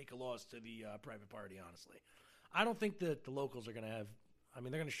if they take a loss to the Private Party. Honestly, I don't think that the locals are going to have. I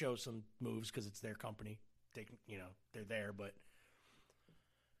mean, they're going to show some moves because it's their company, they're there. But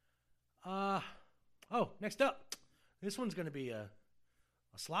next up, this one's going to be a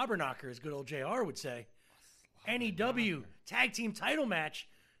slobber knocker, as good old JR would say. NEW tag team title match.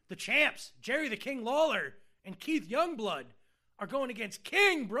 The champs, Jerry the King Lawler and Keith Youngblood, are going against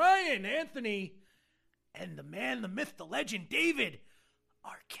King Brian Anthony and the man, the myth, the legend, David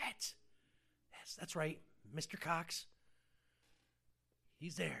Arquette. Yes, that's right, Mr. Cox.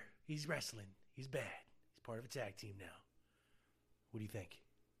 He's there. He's wrestling. He's bad. He's part of a tag team now. What do you think?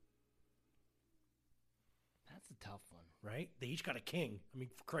 That's a tough one. Right? They each got a king. I mean,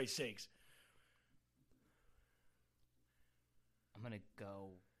 for Christ's sakes. I'm going to go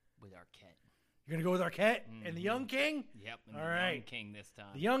with Arquette. You're going to go with Arquette and the Young King? Yep, and All the right. Young King this time.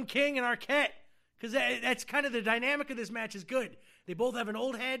 The Young King and Arquette. Because that's kind of the dynamic of this match is good. They both have an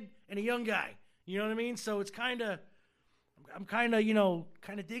old head and a young guy. You know what I mean? So it's kind of, I'm kind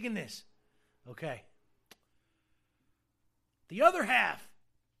of digging this. Okay. The other half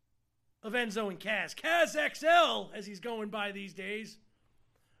of Enzo and Kaz XL, as he's going by these days,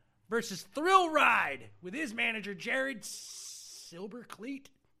 versus Thrill Ride with his manager, Jared Silvercleat.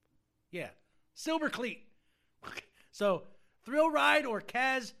 Yeah, Silvercleat. So, Thrill Ride or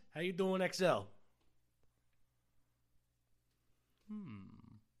Kaz, how you doing, XL?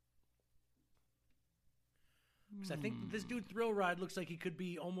 Because I think this dude Thrill Ride looks like he could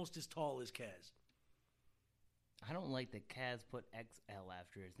be almost as tall as Kaz. I don't like that Kaz put XL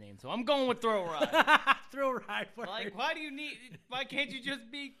after his name, so I'm going with Thrill Ride. Thrill Ride. Like, why can't you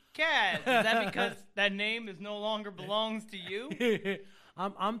just be Kaz? Is that because that name is no longer belongs to you?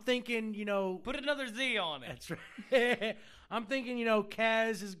 I'm thinking, Put another Z on it. That's right. I'm thinking,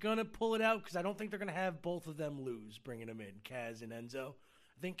 Kaz is going to pull it out because I don't think they're going to have both of them lose, bringing them in, Kaz and Enzo.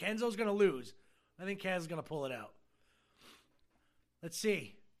 I think Enzo's going to lose. I think Kaz is going to pull it out. Let's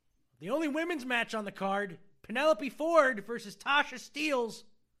see. The only women's match on the card, Penelope Ford versus Tasha Steelz.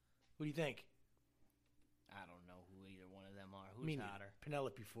 What do you think? I don't know who either one of them are. Who's hotter?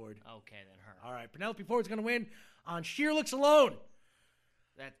 Penelope Ford. Okay, then her. All right, Penelope Ford's going to win on sheer looks alone.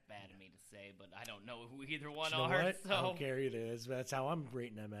 That's bad of me to say, but I don't know who either one You know are. what? So I don't care either. That's how I'm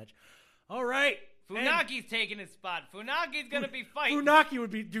rating that match. All right. Funaki's taking his spot. Funaki's going to be fighting. Funaki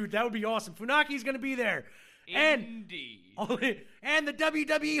would be, dude, that would be awesome. Funaki's going to be there. Indeed. And the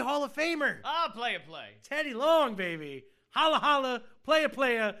WWE Hall of Famer. Play. Teddy Long, baby. Holla, holla,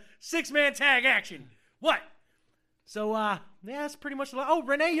 playa, 6-man tag action. What? So, yeah, that's pretty much. Oh,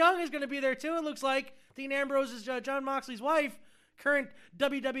 Renee Young is going to be there, too, it looks like. Dean Ambrose is John Moxley's wife. Current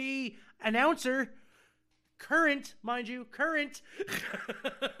WWE announcer. Current, mind you,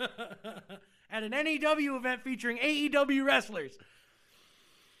 at an NEW event featuring AEW wrestlers.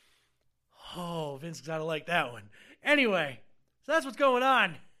 Oh, Vince gotta like that one. Anyway, so that's what's going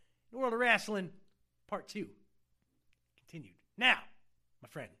on in the world of wrestling. Part 2. Continued. Now, my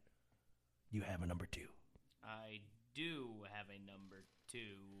friend, you have a number 2. I do have a number 2.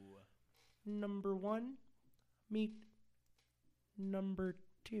 Number 1, meet number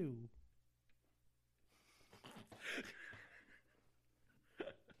 2.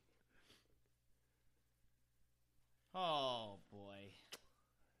 Oh, boy.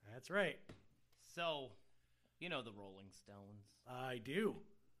 That's right. So, you know the Rolling Stones. I do.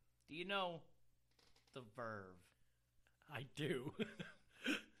 Do you know the Verve? I do.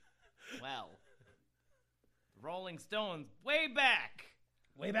 Well, the Rolling Stones, way back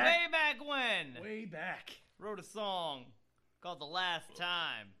Way back? Way back when. Way back. Wrote a song called The Last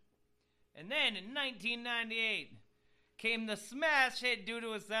Time. And then in 1998 came the smash hit due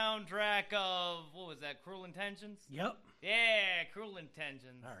to a soundtrack of, what was that, Cruel Intentions? Yep. Yeah, Cruel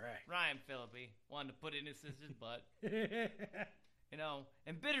Intentions. All right. Ryan Phillippe wanted to put it in his sister's butt. You know,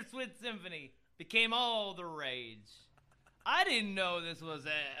 and Bittersweet Symphony became all the rage. I didn't know this was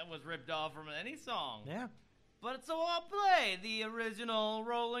ripped off from any song. Yeah. But so I'll play the original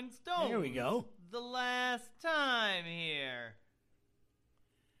Rolling Stones. Here we go. The Last Time here.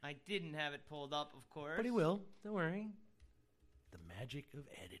 I didn't have it pulled up, of course. But he will. Don't worry. The magic of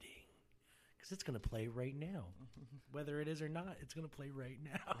editing. Because it's going to play right now. Whether it is or not, it's going to play right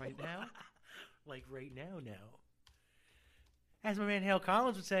now. Right now? Like right now. As my man Hale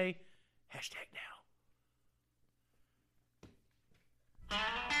Collins would say, hashtag now.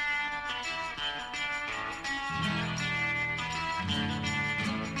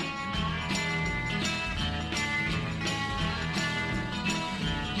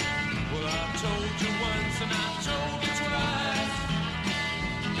 Well, I told you once and I told you twice,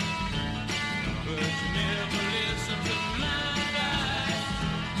 but you never listened to my advice.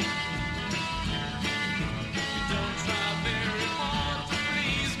 You don't try very hard to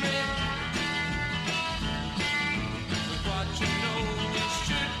please me,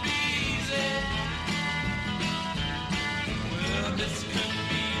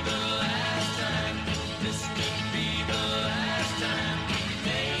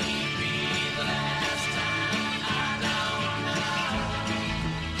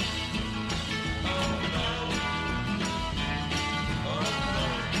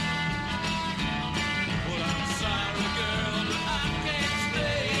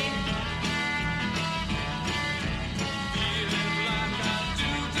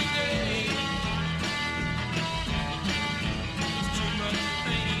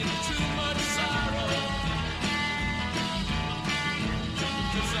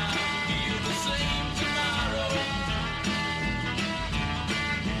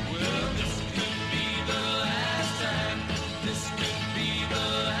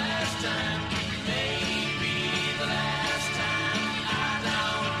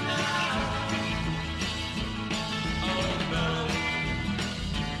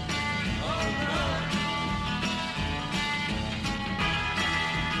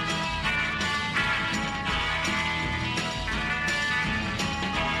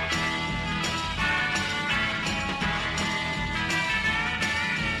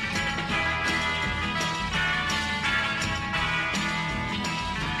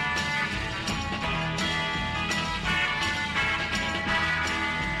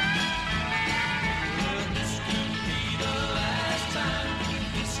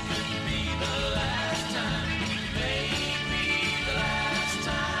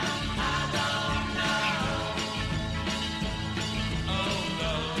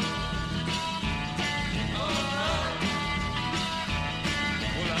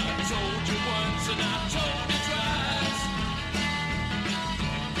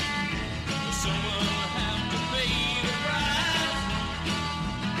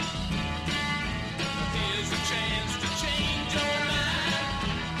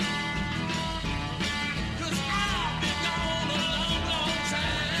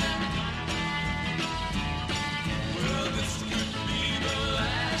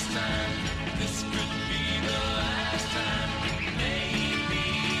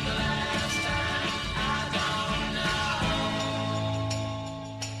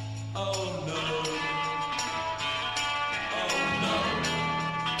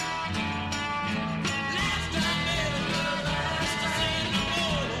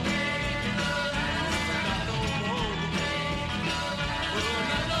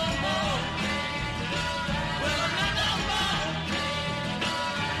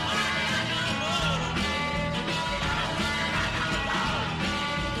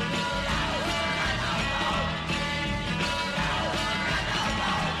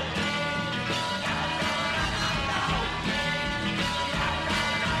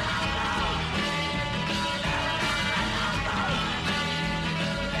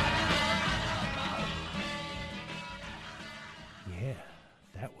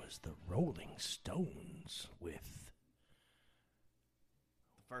 Stones with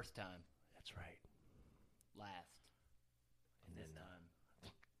First time. That's right. Last. And this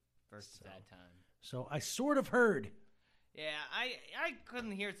time. First is that time. So I sort of heard. Yeah, I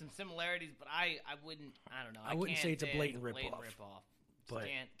couldn't hear some similarities, but I wouldn't, I don't know. I wouldn't can't say it's a blatant rip-off. But But-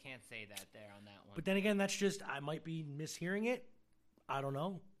 can't say that there on that one. But then again, that's just, I might be mishearing it. I don't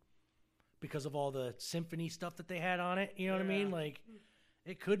know. Because of all the symphony stuff that they had on it. You know what I mean? Like,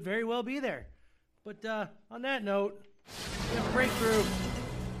 it could very well be there. But on that note, we have a breakthrough.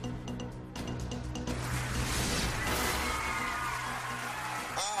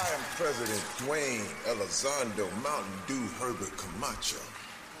 I am President Dwayne Elizondo Mountain Dew Herbert Camacho.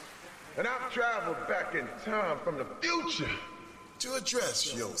 And I've traveled back in time from the future to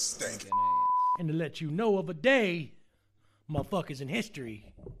address your stinking And to let you know of a day, motherfuckers in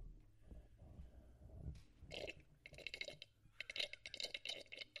history.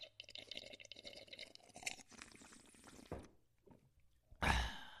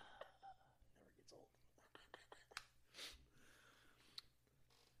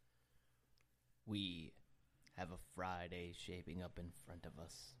 We have a Friday shaping up in front of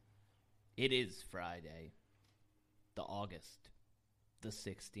us. It is Friday, the August, the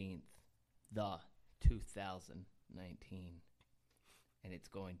 16th, the 2019. And it's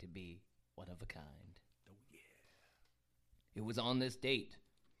going to be one of a kind. Oh, yeah. It was on this date,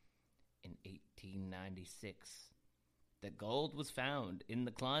 in 1896, that gold was found in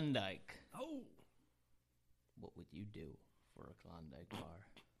the Klondike. Oh. What would you do for a Klondike bar?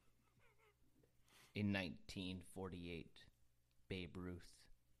 In 1948, Babe Ruth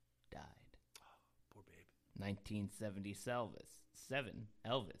died. Poor babe. 1977,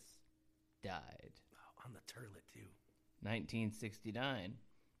 Elvis died. Oh, on the turlet, too. 1969,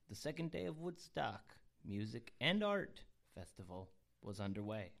 the second day of Woodstock Music and Art Festival was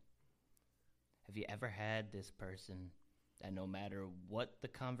underway. Have you ever had this person that no matter what the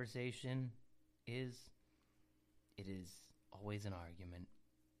conversation is, it is always an argument?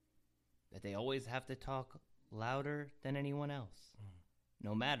 That they always have to talk louder than anyone else,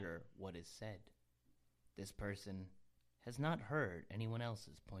 no matter what is said. This person has not heard anyone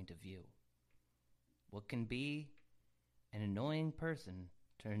else's point of view. What can be an annoying person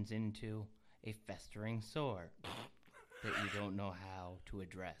turns into a festering sore that you don't know how to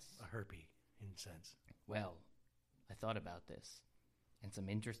address. A herpy, in a sense. Well, I thought about this. and some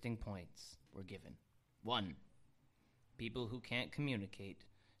interesting points were given. 1. People who can't communicate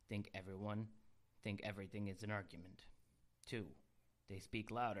think everything is an argument. 2. They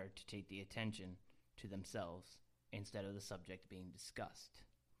speak louder to take the attention to themselves instead of the subject being discussed.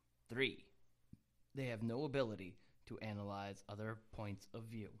 3. They have no ability to analyze other points of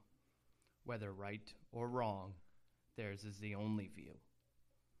view. Whether right or wrong, theirs is the only view.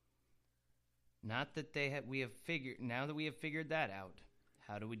 Not that now that we have figured that out,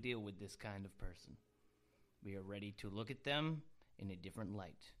 how do we deal with this kind of person? We are ready to look at them in a different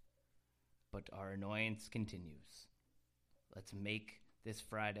light. But our annoyance continues. Let's make this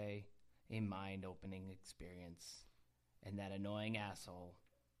Friday a mind-opening experience, and that annoying asshole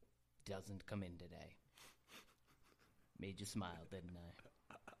doesn't come in today. Made you smile, didn't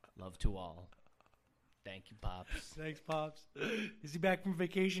I? Love to all. Thank you, Pops. Thanks, Pops. Is he back from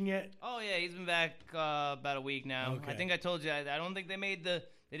vacation yet? Oh, yeah, he's been back about a week now. Okay. I think I told you, I don't think they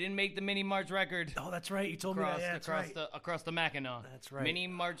didn't make the mini march record. Oh, that's right. You told me that. Yeah, that's right. Across the Mackinac. That's right. Mini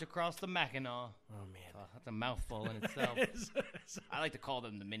march across the Mackinac. Oh, man. That's a mouthful in itself. I like to call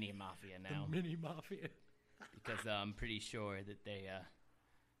them the Mini Mafia now. The Mini Mafia. Because I'm pretty sure that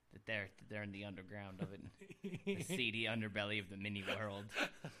they're in the underground of it. The seedy underbelly of the mini world.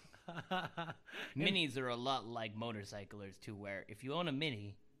 Minis are a lot like motorcyclers, too, where if you own a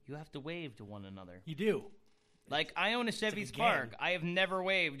Mini, you have to wave to one another. You do. Like, I own a Chevy Spark. I have never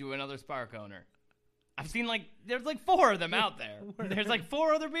waved to another Spark owner. I've seen, there's 4 of them out there. There's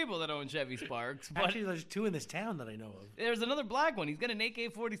 4 other people that own Chevy Sparks. But actually, there's 2 in this town that I know of. There's another black one. He's got an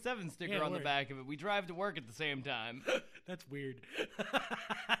AK-47 sticker on the back of it. We drive to work at the same time. That's weird.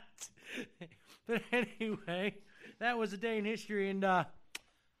 But anyway, that was a day in history. And, well,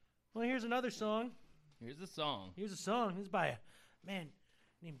 here's another song. Here's a song. This is by a man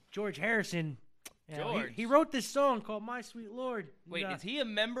named George Harrison. George. He wrote this song called My Sweet Lord. Wait, is he a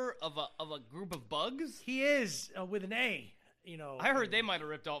member of a group of bugs? He is, with an A. I heard they might have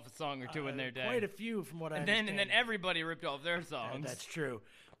ripped off a song or two in their day. Quite a few, from what I understand. And then everybody ripped off their songs. That's true.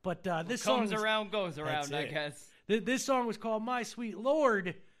 But this song comes around, goes around, I guess. This song was called My Sweet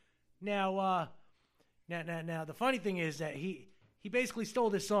Lord. Now, the funny thing is that he basically stole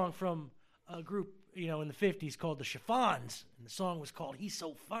this song from a group, in the 50s called the Chiffons, and the song was called He's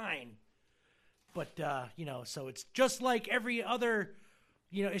So Fine. But, so it's just like every other,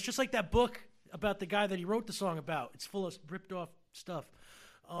 it's just like that book about the guy that he wrote the song about. It's full of ripped off stuff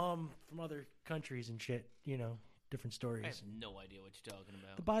from other countries and shit, different stories. I have no idea what you're talking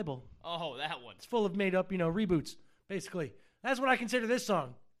about. The Bible. Oh, that one. It's full of made up, reboots, basically. That's what I consider this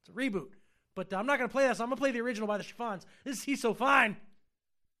song. It's a reboot. But I'm not going to play that song. I'm going to play the original by the Chiffons. This is He's So Fine.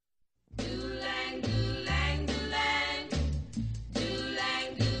 Do-lang, do-lang, do-lang.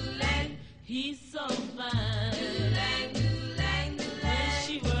 Do-lang, do-lang. He's so fine. Do-lang, do-lang, do-lang. Wish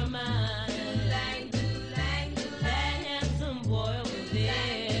she were mine. Do-lang, do-lang, do-lang. That handsome boy over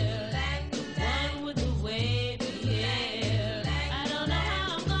there. The one with the wavy hair. I don't know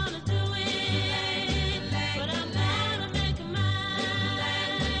how I'm gonna do it, but I'm gonna make him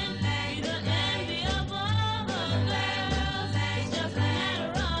mine. Be the envy of all the girls. It's just a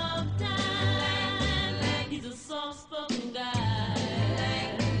matter of time. He's a soft-spoken guy.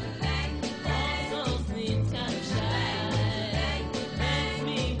 Also seems kind of shy. Makes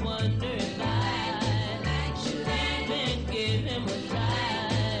me wonder if I should even give him a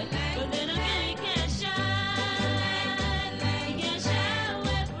try. But then again, he can't shine. He can't shy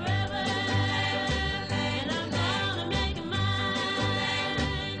away forever. And I'm gonna make him mine.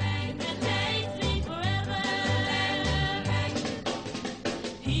 If it takes me forever.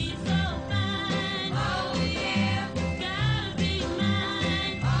 He's so fine. Oh yeah. Gotta be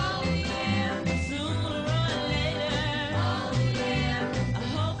mine. Oh yeah. Sooner or later. Oh yeah. I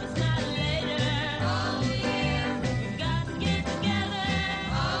hope it's not later. Oh yeah. We've got to get together.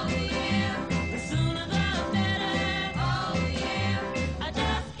 Oh yeah. The sooner the better. Oh yeah. I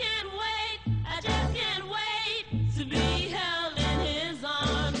just can't wait. I just can't wait to be held in his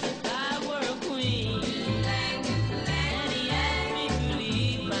arms. If I were a queen. And he asked me to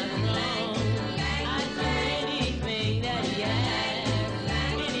leave my throne. I'd do anything that he asked.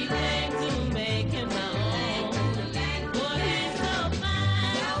 Anything to make him my own. Boy, he's so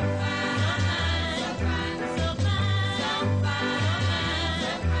fine. So fine. So fine.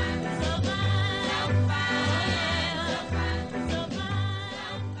 So fine. So fine. So fine.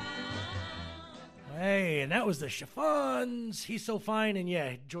 Hey, and that was the Chiffons. He's So Fine. And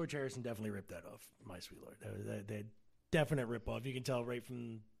yeah, George Harrison definitely ripped that off. My Sweet Lord. That definite rip off. You can tell right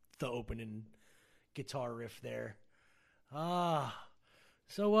from the opening guitar riff there.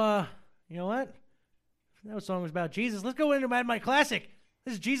 So, you know what? That song was about Jesus. Let's go into my classic.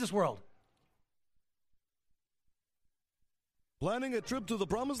 This is Jesus World. Planning a trip to the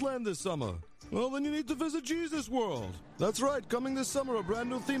Promised Land this summer? Well, then you need to visit Jesus World. That's right, coming this summer, a brand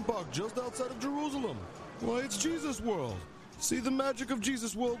new theme park just outside of Jerusalem. Why, it's Jesus World. See the magic of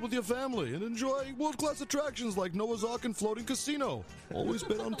Jesus World with your family and enjoy world-class attractions like Noah's Ark and Floating Casino. Always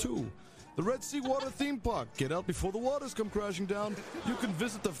bet on 2. The Red Sea Water Theme Park. Get out before the waters come crashing down. You can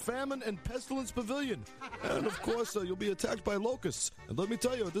visit the Famine and Pestilence Pavilion. And, of course, you'll be attacked by locusts. And let me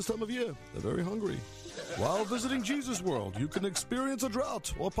tell you, at this time of year, they're very hungry. While visiting Jesus World, you can experience a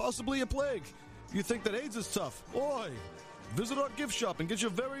drought or possibly a plague. You think that AIDS is tough? Oi! Visit our gift shop and get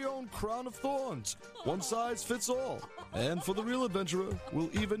your very own crown of thorns. One size fits all. And for the real adventurer, we'll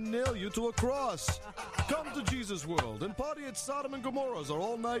even nail you to a cross. Come to Jesus World and party at Sodom and Gomorrah's, our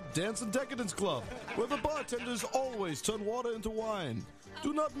all-night dance and decadence club, where the bartenders always turn water into wine.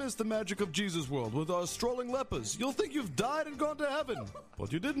 Do not miss the magic of Jesus World with our strolling lepers. You'll think you've died and gone to heaven,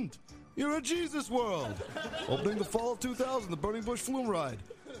 but you didn't. You're at Jesus World. Opening the fall of 2000, the Burning Bush Flume Ride.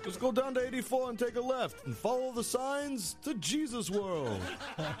 Just go down to 84 and take a left and follow the signs to Jesus World.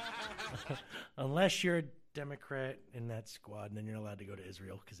 Unless you're a Democrat in that squad, and then you're allowed to go to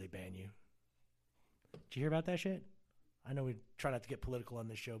Israel because they ban you. Did you hear about that shit? I know we try not to get political on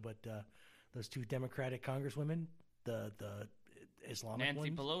this show, but those 2 Democratic congresswomen, the Islamic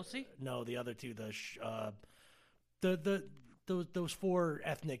Nancy ones? Pelosi? No, the other 2, those 4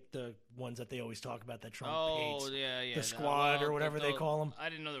 ethnic, the ones that they always talk about that Trump hates. Yeah. The squad or whatever they call them. I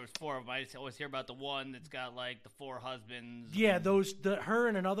didn't know there was 4 of them. I just always hear about the one that's got like the 4 husbands. Yeah, her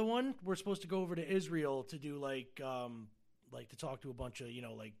and another one were supposed to go over to Israel to do like to talk to a bunch of,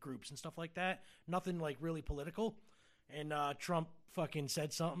 like groups and stuff like that. Nothing like really political. And Trump fucking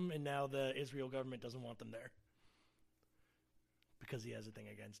said something, and now the Israel government doesn't want them there. Because he has a thing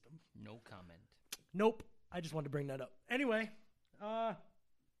against them. No comment. Nope. I just wanted to bring that up. Anyway,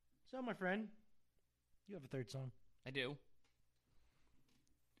 so my friend, you have a third song. I do.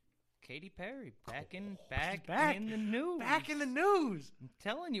 Katy Perry back in the news. Back in the news. I'm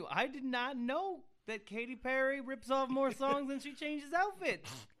telling you, I did not know that Katy Perry rips off more songs than she changes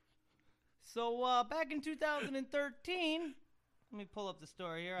outfits. So back in 2013, let me pull up the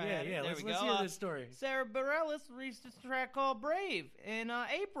story here. Let's hear this story. Sarah Bareilles released a track called Brave in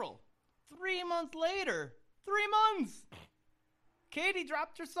April. 3 months later, 3 months, Katy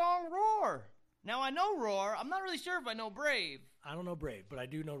dropped her song Roar. Now, I know Roar. I'm not really sure if I know Brave. I don't know Brave, but I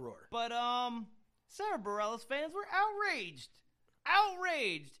do know Roar. But Sarah Bareilles fans were outraged.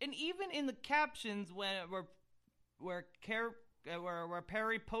 Outraged. And even in the captions where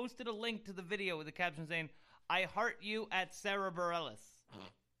Perry posted a link to the video with the caption saying, "I heart you at Sarah Bareilles."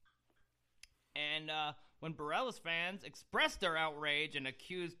 And when Bareilles fans expressed their outrage and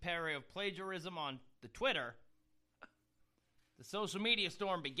accused Perry of plagiarism on the Twitter, the social media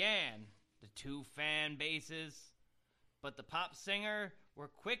storm began. The 2 fan bases, but the pop singer were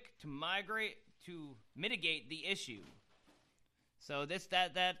quick to mitigate the issue. So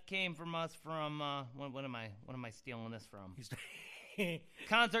that came from us from what am I stealing this from?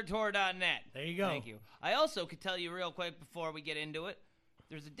 Concerttour.net. There you go. Thank you. I also could tell you real quick before we get into it,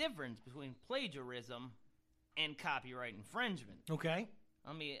 there's a difference between plagiarism and copyright infringement. Okay.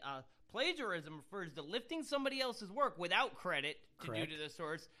 Plagiarism refers to lifting somebody else's work without credit due to the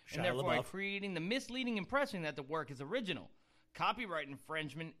source, and Shia therefore LaBeouf. creating the misleading impression that the work is original. Copyright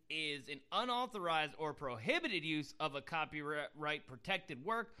infringement is an unauthorized or prohibited use of a copyright-protected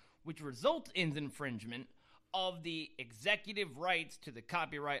work, which results in infringement of the executive rights to the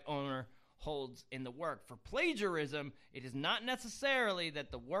copyright owner holds in the work. For plagiarism, it is not necessarily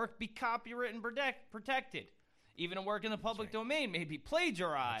that the work be copyright and protected. Even a work in the public domain may be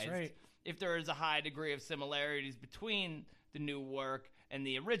plagiarized if there is a high degree of similarities between the new work and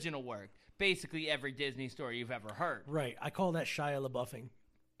the original work. Basically, every Disney story you've ever heard. Right. I call that Shia LaBeoufing.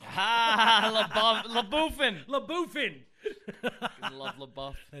 LaBoufin. LaBoufin. I love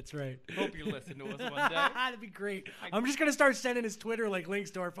LaBeouf. That's right. Hope you listen to us one day. That'd be great. I'm just gonna start sending his Twitter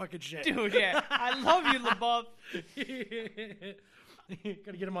links to our fucking shit. Dude, yeah. I love you, LaBeouf.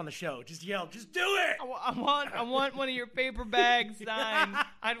 Gotta get him on the show. Just yell. Just do it. I want one of your paper bags signed.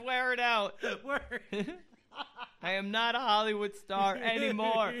 I'd wear it out. Word. I am not a Hollywood star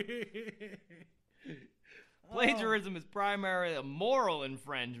anymore. Plagiarism is primarily a moral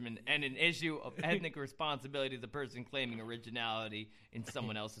infringement and an issue of ethnic responsibility of the person claiming originality in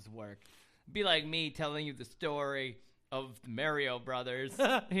someone else's work. It'd be like me telling you the story of the Mario Brothers,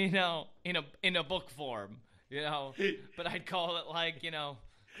 in a book form, But I'd call it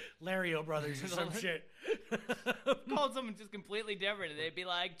Lario Brothers or some shit. Called someone just completely different, and they'd be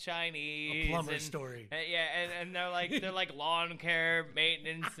like Chinese. A plumber and, story. Yeah, and they're like lawn care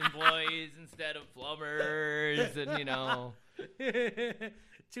maintenance employees instead of plumbers, and you know.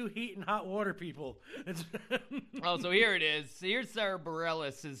 Two heat and hot water people. Oh, so here it is. So here's Sarah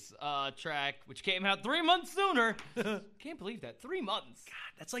Bareilles' track, which came out 3 months sooner. Can't believe that. 3 months. God,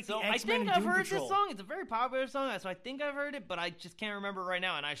 that's like so the I X-Men think and I've Doom heard Patrol. this song. It's a very popular song, so I think I've heard it, but I just can't remember right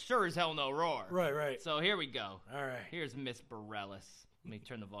now, and I sure as hell know Roar. Right. So here we go. All right. Here's Miss Bareilles. Let me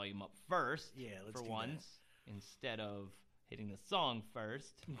turn the volume up first. Yeah, let's for do once, instead of hitting the song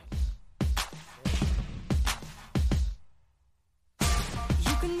first.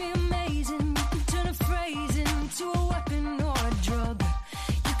 You can be amazing, you can turn a phrase into a weapon or a drug.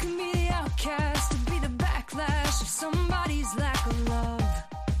 You can be the outcast, to be the backlash of somebody's lack of love.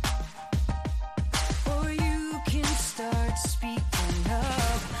 Or you can start speaking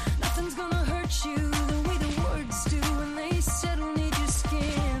up. Nothing's gonna hurt you the way the words do when they settle near your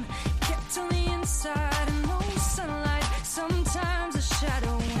skin. Kept on the inside and no sunlight, sometimes a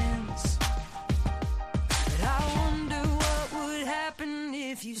shadow wins. But I wonder what would happen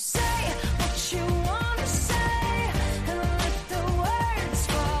if you say what you want to say and let the words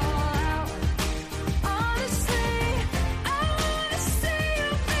fall out. Honestly, I want to see you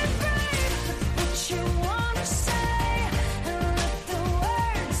be brave. What you want to say and let the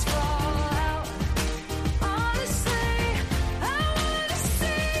words fall out. Honestly, I want to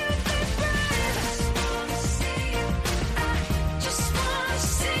see you be brave. I just want to see you. I just want to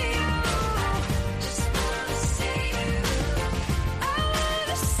see you. I want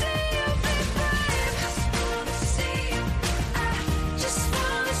to see you be brave. I just want to see you. I just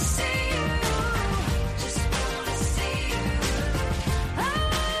want to see you. I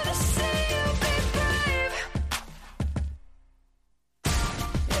want to see you be brave.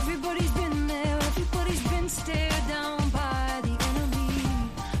 Everybody's been there, everybody's been stared down by the enemy.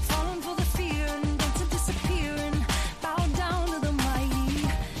 Falling for the fear and then to disappear and bow down to the mighty.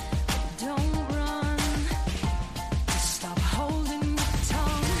 Don't run, just stop holding your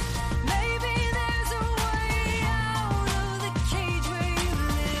tongue. Maybe there's a way out of the cage where you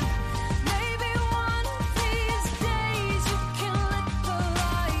live. Maybe one of these days you can let the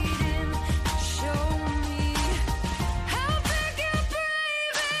light in. Show me how big your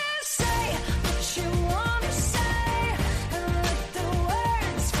brave is. Say what you want to say and let the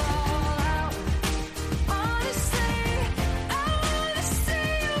words fall out. Honestly, I want to see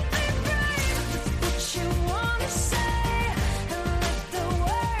you be brave. What you want to say and let the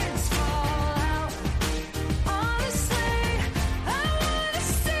words fall out. Honestly, I want to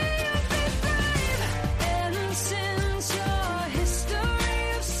see you be brave. And since your history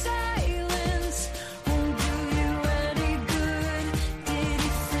of silence won't do you any good, did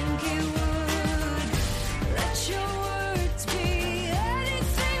you think it would? Let your words be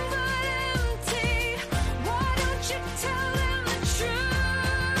anything but empty. Why don't you tell them the truth?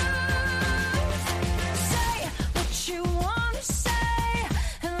 Say what you want to say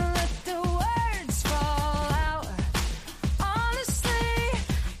and let the words fall out. Honestly,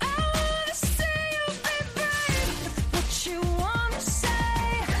 I want to see you be brave. What you want to say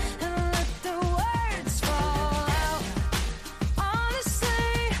and let the words fall out.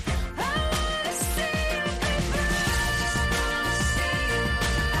 Honestly, I want to see you be brave. Just want to see you.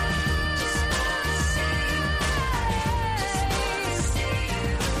 Just want to see you.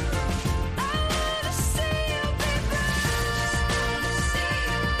 I want to see you be brave.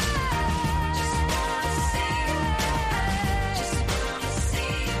 Just want to see you. Just want to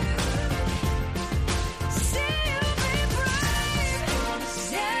see you. See you be brave.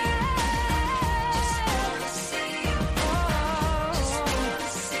 Yeah. Just want to see you. Just want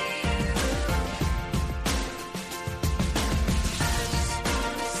to see you. Just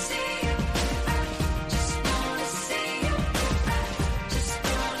want to see you. Just want to see you. Just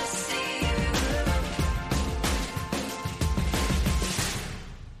want to see you.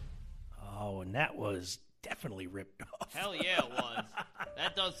 Oh, and that was definitely ripped off. Hell yeah, it was.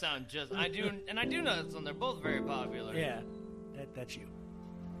 That does sound just. I do know that song. They're both very popular. Yeah, that's you.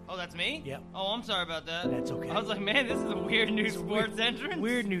 Oh, that's me? Yep. Oh, I'm sorry about that. That's okay. I was like, man, this is a weird new sports entrance.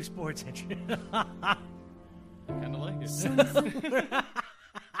 Weird new sports entrance. Kind of like it.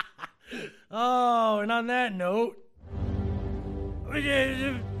 Oh, and on that note,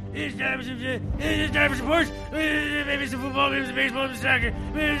 It's time for sports. Maybe some football, maybe some baseball, maybe some soccer.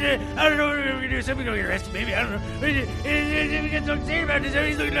 I don't know what we're going to do. Some people get arrested, maybe. I don't know. We get so excited about this.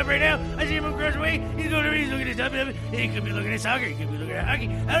 He's looking up right now. I see him across the way. He's looking at something. He could be looking at soccer. He could be looking at hockey.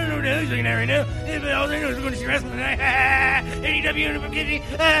 I don't know what the hell he's looking at right now. But all I know is we're going to see wrestling tonight. AEW and Poughkeepsie.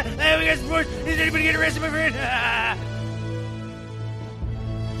 We got sports. Is anybody getting arrested, my friend?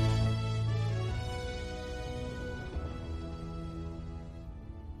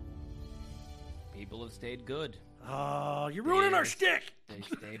 People have stayed good. Oh, you're ruining our shtick. They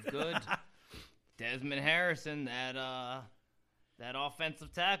stayed good. Desmond Harrison, that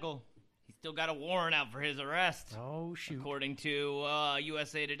offensive tackle, he still got a warrant out for his arrest. Oh, shoot. According to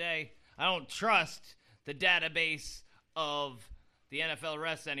USA Today. I don't trust the database of the NFL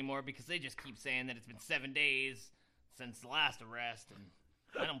arrests anymore because they just keep saying that it's been 7 days since the last arrest, and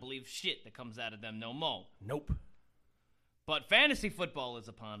I don't believe shit that comes out of them no more. Nope. But fantasy football is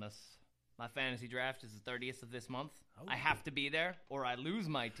upon us. My fantasy draft is the 30th of this month. Oh. I have to be there or I lose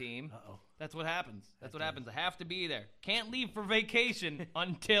my team. Uh-oh. That's what happens. That's what happens. I have to be there. Can't leave for vacation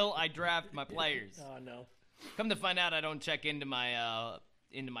until I draft my players. Oh, no. Come to find out, I don't check into my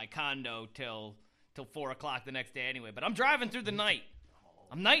condo till 4 o'clock the next day anyway. But I'm driving through the night.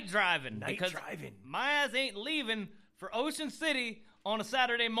 I'm night driving. Night because driving. my ass ain't leaving for Ocean City on a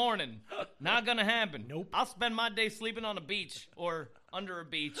Saturday morning. Not gonna happen. Nope. I'll spend my day sleeping on a beach or under a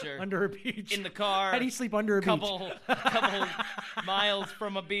beach or Under a beach. in the car. How do you sleep under a couple miles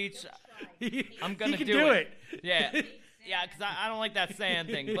from a beach. beach? I'm gonna he can do it. Yeah. Yeah, because I don't like that sand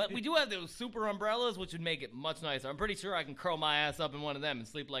thing. But we do have those super umbrellas, which would make it much nicer. I'm pretty sure I can curl my ass up in one of them and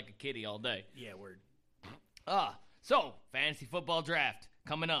sleep like a kitty all day. Yeah, word. So, fantasy football draft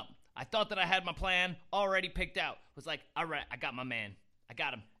coming up. I thought that I had my plan already picked out. Was like, all right, I got my man. I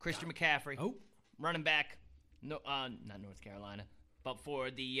got him. Christian McCaffrey. Oh. Running back. No, not North Carolina. But for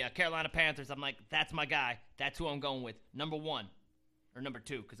the Carolina Panthers, I'm like, that's my guy. That's who I'm going with. Number 1. Or number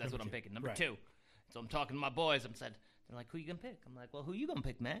 2, because that's what I'm picking. Number 2. So I'm talking to my boys. They're like, who you going to pick? I'm like, well, who you going to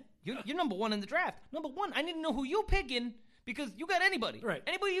pick, man? You're number 1 in the draft. Number 1, I need to know who you picking because you got anybody. Right.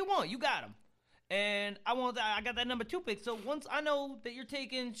 Anybody you want, you got him. And I got that number 2 pick. So once I know that you're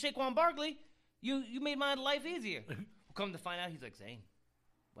taking Saquon Barkley, you made my life easier. We'll come to find out, he's like, Zane,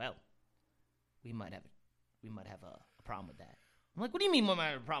 well, we might have a problem with that. I'm like, what do you mean we might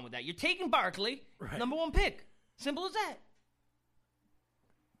have a problem with that? You're taking Barkley, number 1 pick. Simple as that.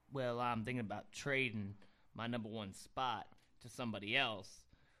 Well, I'm thinking about trading my number 1 spot to somebody else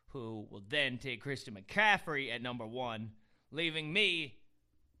who will then take Christian McCaffrey at number 1, leaving me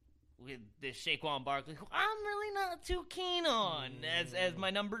with this Saquon Barkley, who I'm really not too keen on as my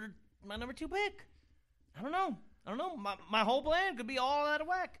number 2 pick. I don't know. My whole plan could be all out of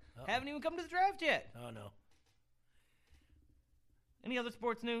whack. Uh-oh. Haven't even come to the draft yet. Oh, no. Any other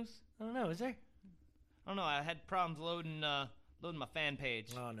sports news? I don't know. Is there? I don't know. I had problems loading my fan page.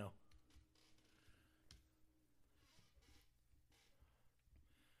 Oh, no.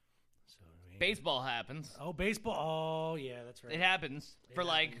 Baseball happens. Oh, baseball. Oh, yeah, that's right. It happens for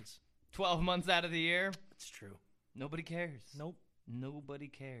like 12 months out of the year. That's true. Nobody cares. Nope. Nobody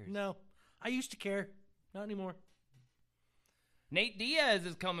cares. No. I used to care. Not anymore. Nate Diaz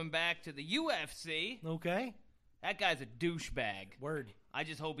is coming back to the UFC. Okay. That guy's a douchebag. Word. I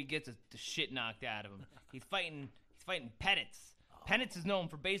just hope he gets the shit knocked out of him. He's fighting Pettis. Pettis is known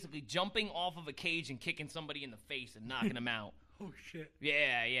for basically jumping off of a cage and kicking somebody in the face and knocking him out. Oh, shit.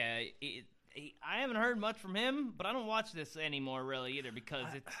 Yeah. I haven't heard much from him, but I don't watch this anymore really either because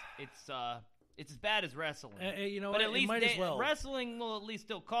it's as bad as wrestling. You know but what? at least it might as well. Wrestling will at least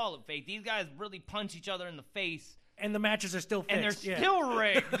still call it fake. These guys really punch each other in the face. And the matches are still fixed. And they're still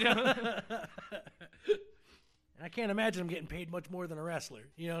rigged. I can't imagine them getting paid much more than a wrestler.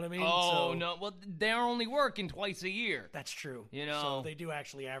 You know what I mean? Oh, no. Well, they're only working twice a year. That's true. You know? So they do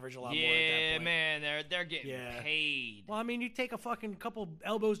actually average a lot more at that Yeah, point. man. They're getting paid. Well, I mean, you take a fucking couple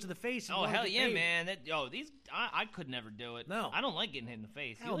elbows to the face. And Oh, you wanna hell get yeah, paid. man. I could never do it. No. I don't like getting hit in the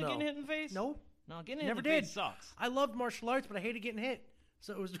face. Hell You like no. getting hit in the face? No. No, getting hit Never in the did. face sucks. I loved martial arts, but I hated getting hit.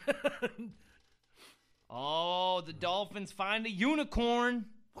 So it was... Oh, the Dolphins find a unicorn.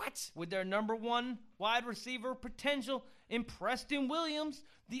 What? With their number 1 wide receiver potential in Preston Williams,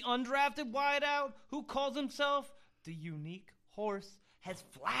 the undrafted wideout who calls himself the unique horse, has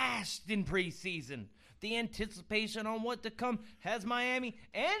flashed in preseason. The anticipation on what to come has Miami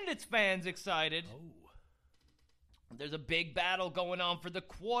and its fans excited. There's a big battle going on for the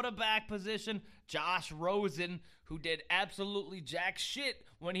quarterback position. Josh Rosen, who did absolutely jack shit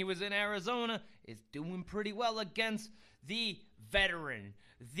when he was in Arizona, is doing pretty well against the veteran,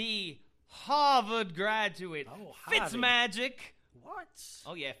 the Harvard graduate, Harvard. Fitzmagic, What?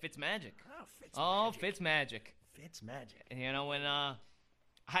 Oh yeah, Fitzmagic. Oh, Fitzmagic. Fitzmagic. Fitzmagic. And you know, when I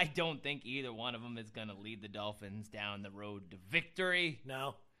don't think either one of them is going to lead the Dolphins down the road to victory.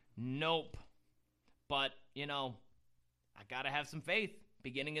 No. Nope. But, you know, I got to have some faith.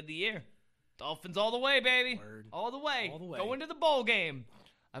 Beginning of the year. Dolphins all the way, baby. Word. All the way. All the way. Go into the bowl game.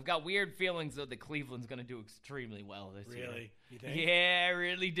 I've got weird feelings, though, that Cleveland's going to do extremely well this year. Really? You think? Yeah, I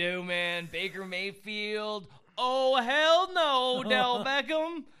really do, man. Baker Mayfield. Oh, hell no, Odell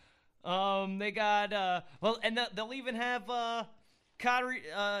Beckham. They got, and they'll even have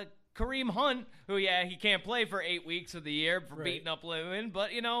Kareem Hunt, who, he can't play for 8 weeks of the year for beating up women,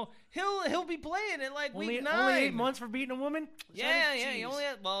 but, you know, he'll be playing at, like, week 9. Only 8 months for beating a woman? Yeah, he only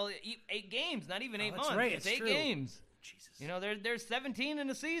had, 8 games, not even 8 months. That's right, It's it's 8 true. games. Jesus. You know, there's 17 in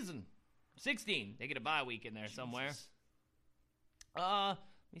a season. 16. They get a bye week in there somewhere. Let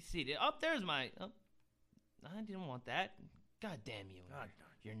me see. There's my... I didn't want that. God damn you.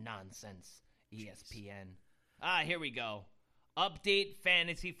 Your nonsense, ESPN. Here we go. Update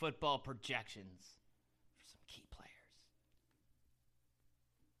fantasy football projections for some key players.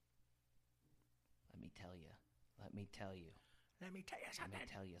 Let me tell you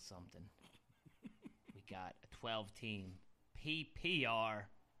something. We got a 12-team PPR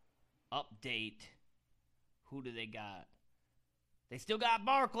update. Who do they got? They still got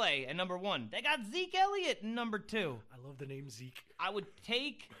Barkley at number 1. They got Zeke Elliott in number 2. I love the name Zeke. I would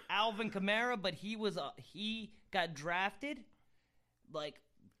take Alvin Kamara, but he got drafted like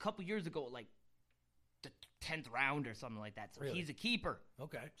a couple years ago, like the 10th round or something like that. So Really? he's a keeper.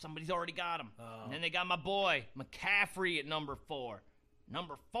 Okay. Somebody's already got him. Oh. And then they got my boy McCaffrey at number 4.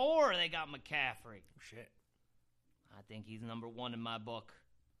 Number 4, they got McCaffrey. Oh, shit. I think he's number 1 in my book.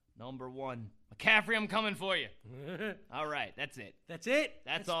 Number 1. McCaffrey, I'm coming for you. All right, that's it. That's it?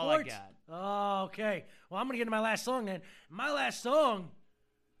 That's all I got. Oh, okay. Well, I'm going to get into my last song then. My last song,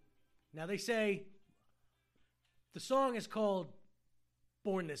 now they say the song is called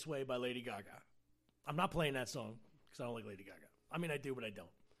Born This Way by Lady Gaga. I'm not playing that song because I don't like Lady Gaga. I mean, I do, but I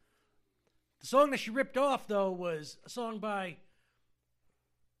don't. The song that she ripped off, though, was a song by...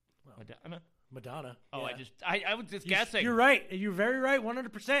 Madonna. Oh, yeah. I was just guessing. You're right. You're very right,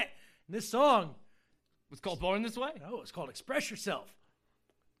 100%. And this song... It's called Born This Way? No, it's called Express Yourself.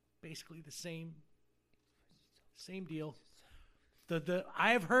 Basically the same deal.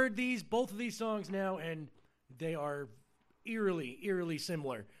 I have heard both of these songs now, and they are eerily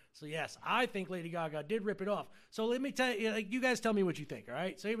similar. So yes, I think Lady Gaga did rip it off. So let me tell you, you guys tell me what you think, all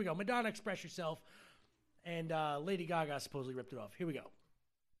right? So here we go. Madonna, Express Yourself, and Lady Gaga supposedly ripped it off. Here we go.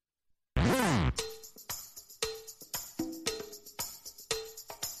 Come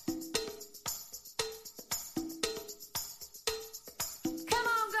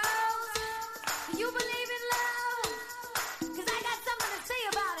on, girls. You believe in love? 'Cause I got something to say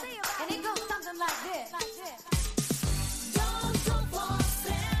about it. And it goes something like this. Don't go for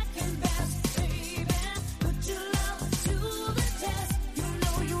second best, baby. Put your love to the test. You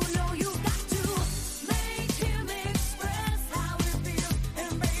know you got to make him express how it feels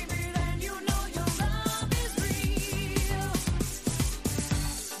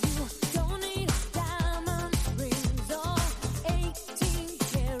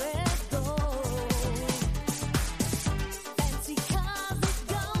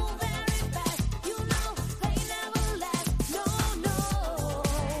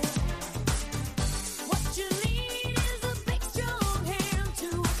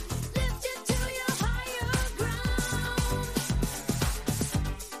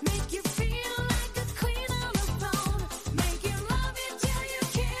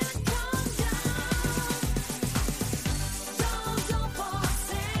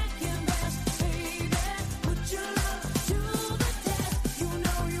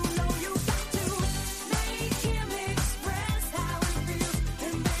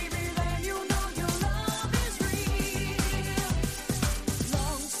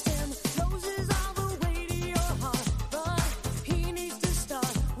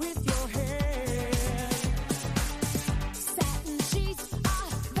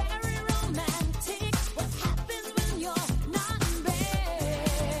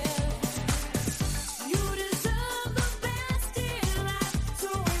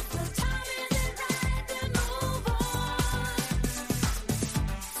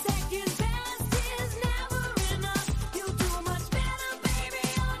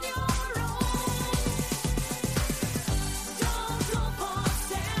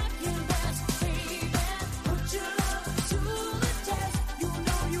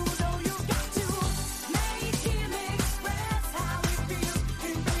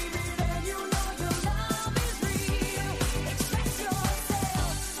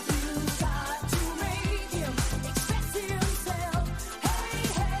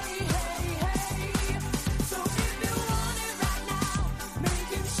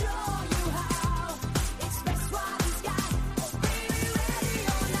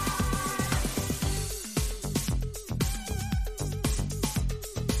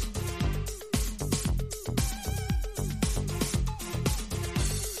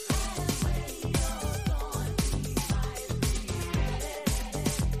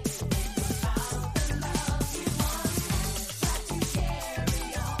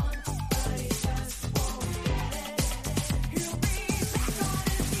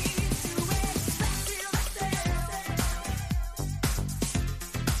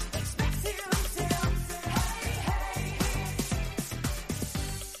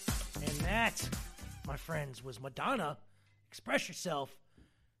friends, was Madonna, Express Yourself,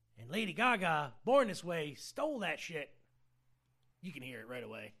 and Lady Gaga, Born This Way, stole that shit. You can hear it right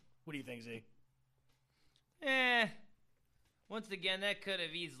away. What do you think, Z? Once again, that could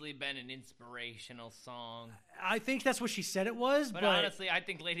have easily been an inspirational song. I think that's what she said it was, But honestly, I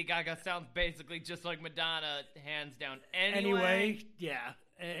think Lady Gaga sounds basically just like Madonna, hands down. Anyway, yeah.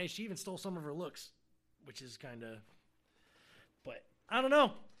 And she even stole some of her looks, which is kind of... But, I don't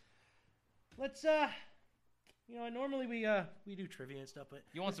know. Let's, normally we do trivia and stuff, but...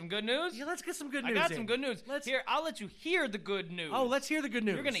 You want some good news? Yeah, let's get some good news. I got some good news. Here, I'll let you hear the good news. Oh, let's hear the good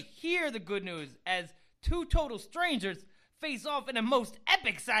news. You're going to hear the good news as two total strangers face off in a most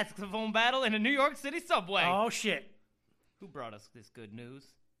epic saxophone battle in a New York City subway. Oh, shit. Who brought us this good news?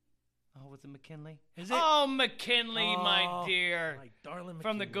 Oh, was it McKinley? Is it? Oh, McKinley, my dear. My darling McKinley.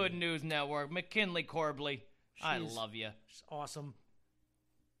 From the Good News Network. McKinley Corbley. I love you. She's awesome.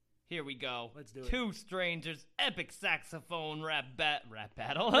 Here we go. Let's do it. Two strangers, epic saxophone rap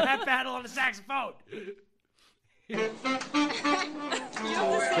battle. Rap battle on the saxophone.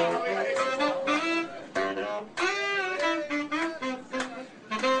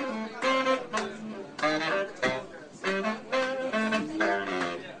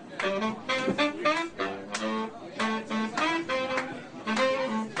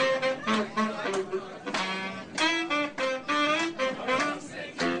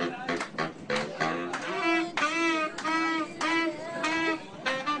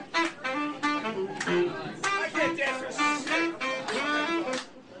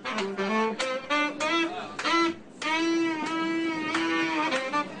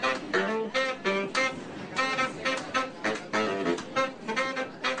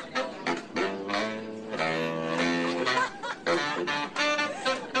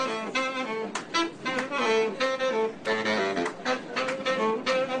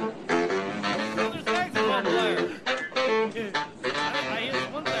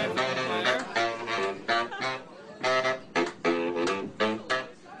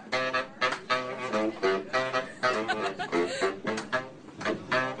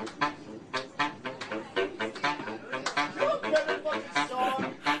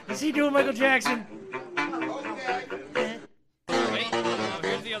 Is he doing Michael Jackson? Wait,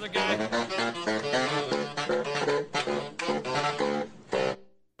 here's the other guy.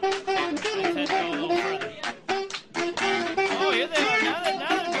 Oh, here they are. Now they're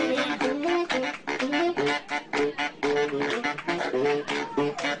doing it.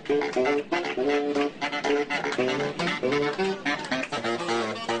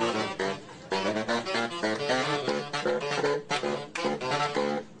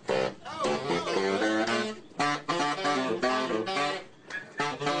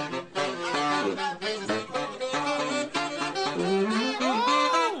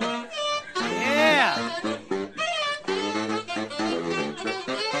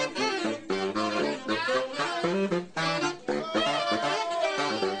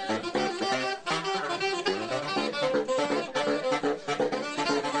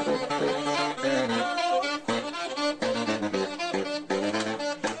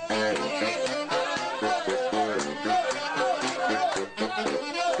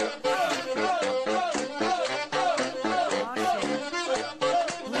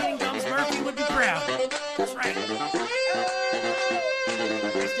 Bleeding Gums Murphy would be proud. That's right.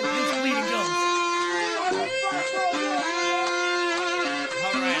 Rest in peace, Bleeding Gums.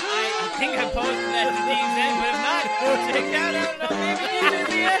 Alright, I think I posted that to Dean's End, but if not, check that out on maybe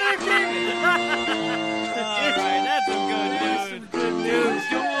Alright, that's some good news. Good news.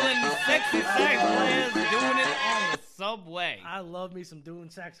 Dueling sexy sax players doing it on the subway. I love me some dueling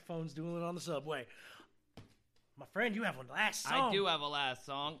saxophones dueling on the subway. My friend, you have one last song. I do have a last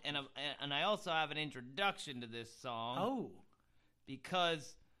song, and I also have an introduction to this song. Oh.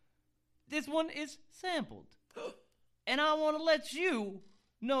 Because this one is sampled. And I want to let you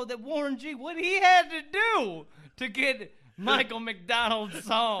know that Warren G, what he had to do to get Michael McDonald's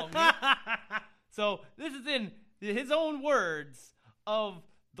song. So this is in his own words of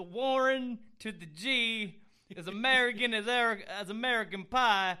the Warren to the G, as American as American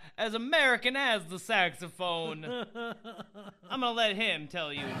pie, as American as the saxophone. I'm going to let him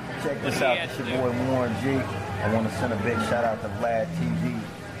tell you. Check what this he out. had It's to your do. boy Warren G. I want to send a big shout out to Vlad TV,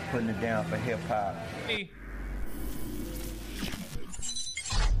 putting it down for hip hop. Hey.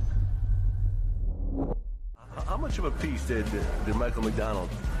 How much of a piece did Michael McDonald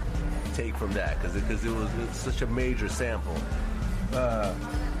take from that? Because it was such a major sample.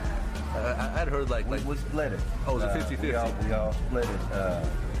 I'd heard like we split it. Oh, was it 50-50? We all split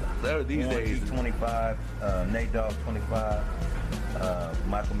it. These Warren days, G 25, Nate Dogg 25.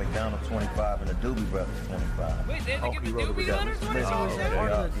 Michael McDonald 25 and the Doobie Brothers 25. Wait, they Oh, give the he wrote it Doobie with that. Brothers 25? Oh,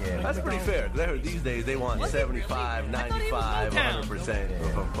 Yeah, yeah. That's pretty fair. 'Cause I heard these days they want Was he 75, really? I thought he was 95, Motown.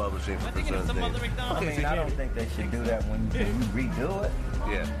 100% for publishing for I'm thinking of certain some other things. McDonald's. I mean, I don't think they should do that when you redo it.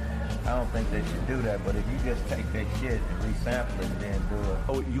 Yeah. I don't think they should do that. But if you just take that shit and resample it and then do it.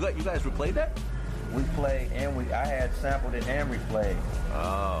 Oh, you guys replayed that? We played and I had sampled it and replayed.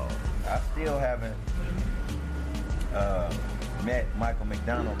 Oh. I still haven't met Michael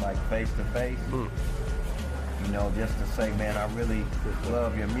McDonald like face to face. You know, just to say, man, I really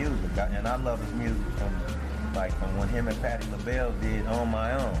love your music, and I love his music from when him and Patti LaBelle did On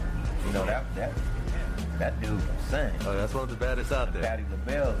My Own. You know, that dude can sing. Oh, that's one of the baddest out there. Patti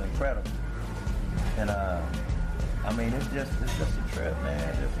LaBelle's incredible, and I mean, it's just a trip,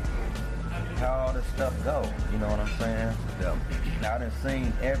 man. Just how all this stuff go. You know what I'm saying? Yeah. I done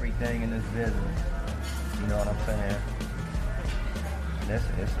seen everything in this business. You know what I'm saying?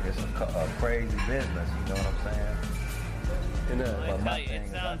 It's a crazy business, you know what I'm saying? And, I but tell my you, thing it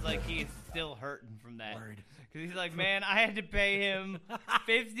is sounds I like just- he's still hurting from that. Because he's like, man, I had to pay him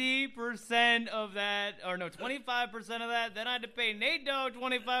 50% of that, or no, 25% of that. Then I had to pay Nate Dogg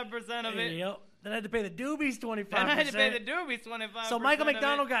 25% of it. Yep. Then I had to pay the Doobies 25%. Then I had to pay the Doobies 25%. So Michael of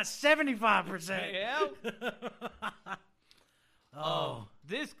McDonald it. got 75%. Yeah. Oh,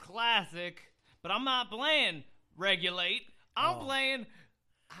 this classic, but I'm not playing Regulate. I'm playing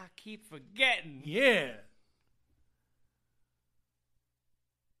I Keep Forgetting. Yeah.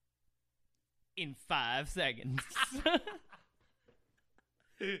 In 5 seconds.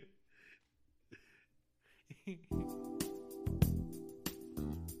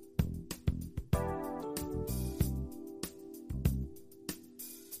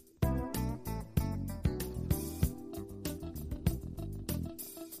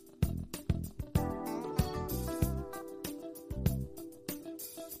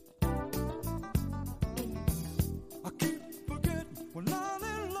 I keep forgetting we're not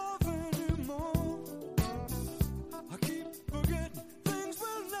in love anymore. I keep forgetting things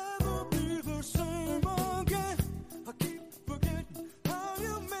will never be the same again. I keep forgetting how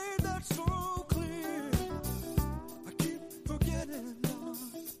you made that so clear. I keep forgetting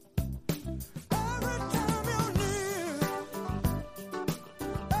every time you're near,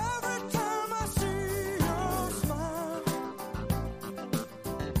 every time I see your smile.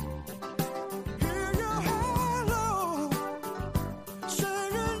 Hear your hello,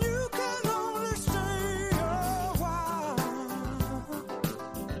 saying you can only stay a while.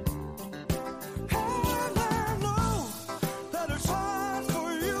 And I know that it's hard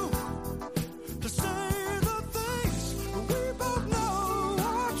for you to say the things we both know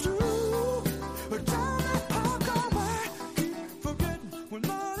are true. But time and how come I keep forgetting we're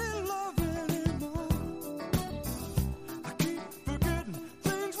not in love anymore? I keep forgetting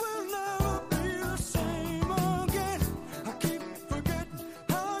things will never be the same again. I keep forgetting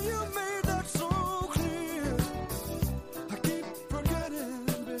how you made that so clear. I keep forgetting,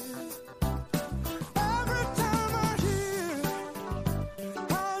 babe. Every time I hear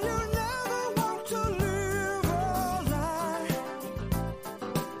how you never want to live a lie,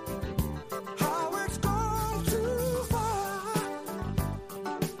 how it's gone too far,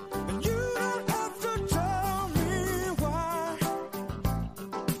 and you don't have to tell me why.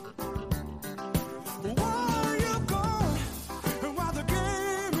 Why are you gone? And why the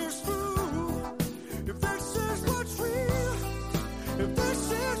game is through? If this is what's real, if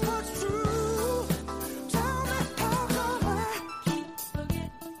this is what's true, tell me how come I keep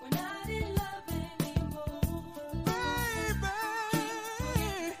forgetting we're not in love anymore, baby.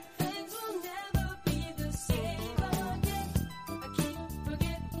 Things will never be the same again. I keep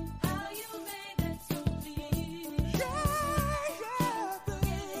forgetting how you made that so clear. Yeah,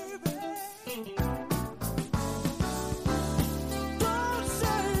 baby. Don't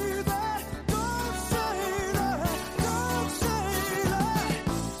say that, don't say that, don't say that.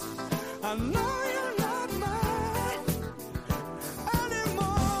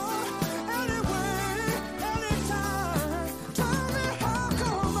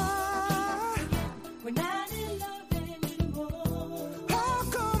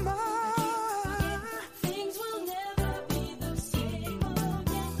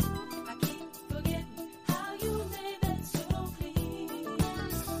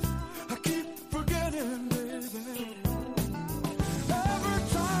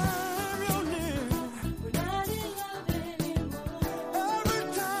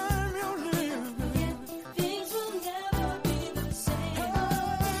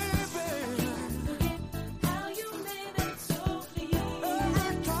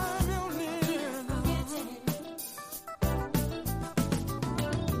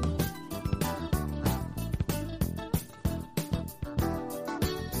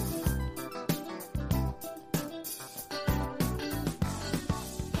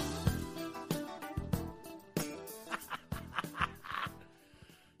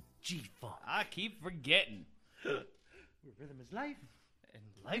 I keep forgetting. Rhythm is life. And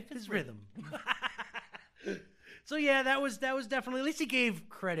Life is rhythm. So yeah, that was definitely. At least he gave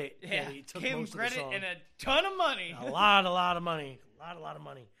credit. Yeah, that he took gave him most of the credit song. and a ton of money. A lot of money. A lot of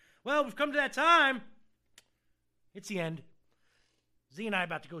money. Well, we've come to that time. It's the end. Z and I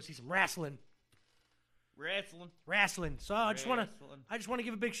about to go see some wrestling. Wrestling. So I just want to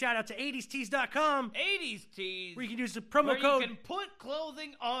give a big shout out to 80stees.com. 80s Tees. Where you can use the promo where code. you can put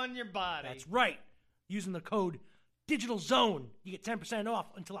clothing on your body. That's right. Using the code Digital Zone, you get 10% off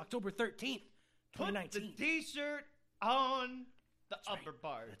until October 13th, Put 2019. the T-shirt on the upper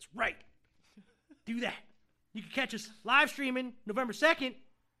part. That's right. Do that. You can catch us live streaming November 2nd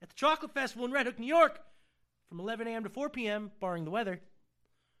at the Chocolate Festival in Red Hook, New York from 11 a.m. to 4 p.m., barring the weather.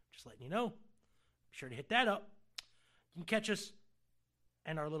 Just letting you know. Be sure to hit that up. You can catch us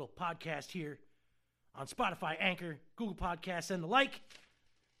and our little podcast here on Spotify, Anchor, Google Podcasts, and the like.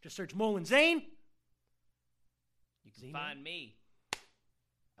 Just search Molin Zane. You can find me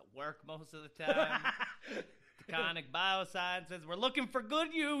at work most of the time. Conic Biosciences. We're looking for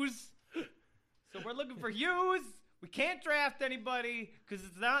good use. So we're looking for use. We can't draft anybody because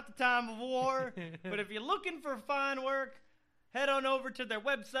it's not the time of war. But if you're looking for fine work, head on over to their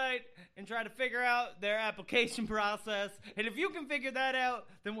website and try to figure out their application process. And if you can figure that out,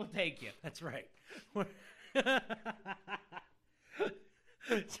 then we'll take you. That's right. Is there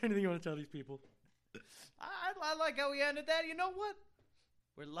anything you want to tell these people? I like how we ended that. You know what?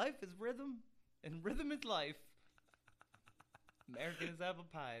 Where life is rhythm and rhythm is life. American is apple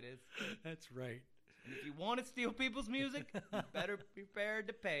pie, it is. That's right. And if you want to steal people's music, you better be prepared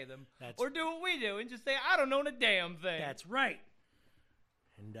to pay them. That's or do what we do and just say, I don't know a damn thing. That's right.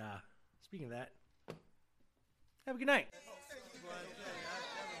 And speaking of that, have a good night.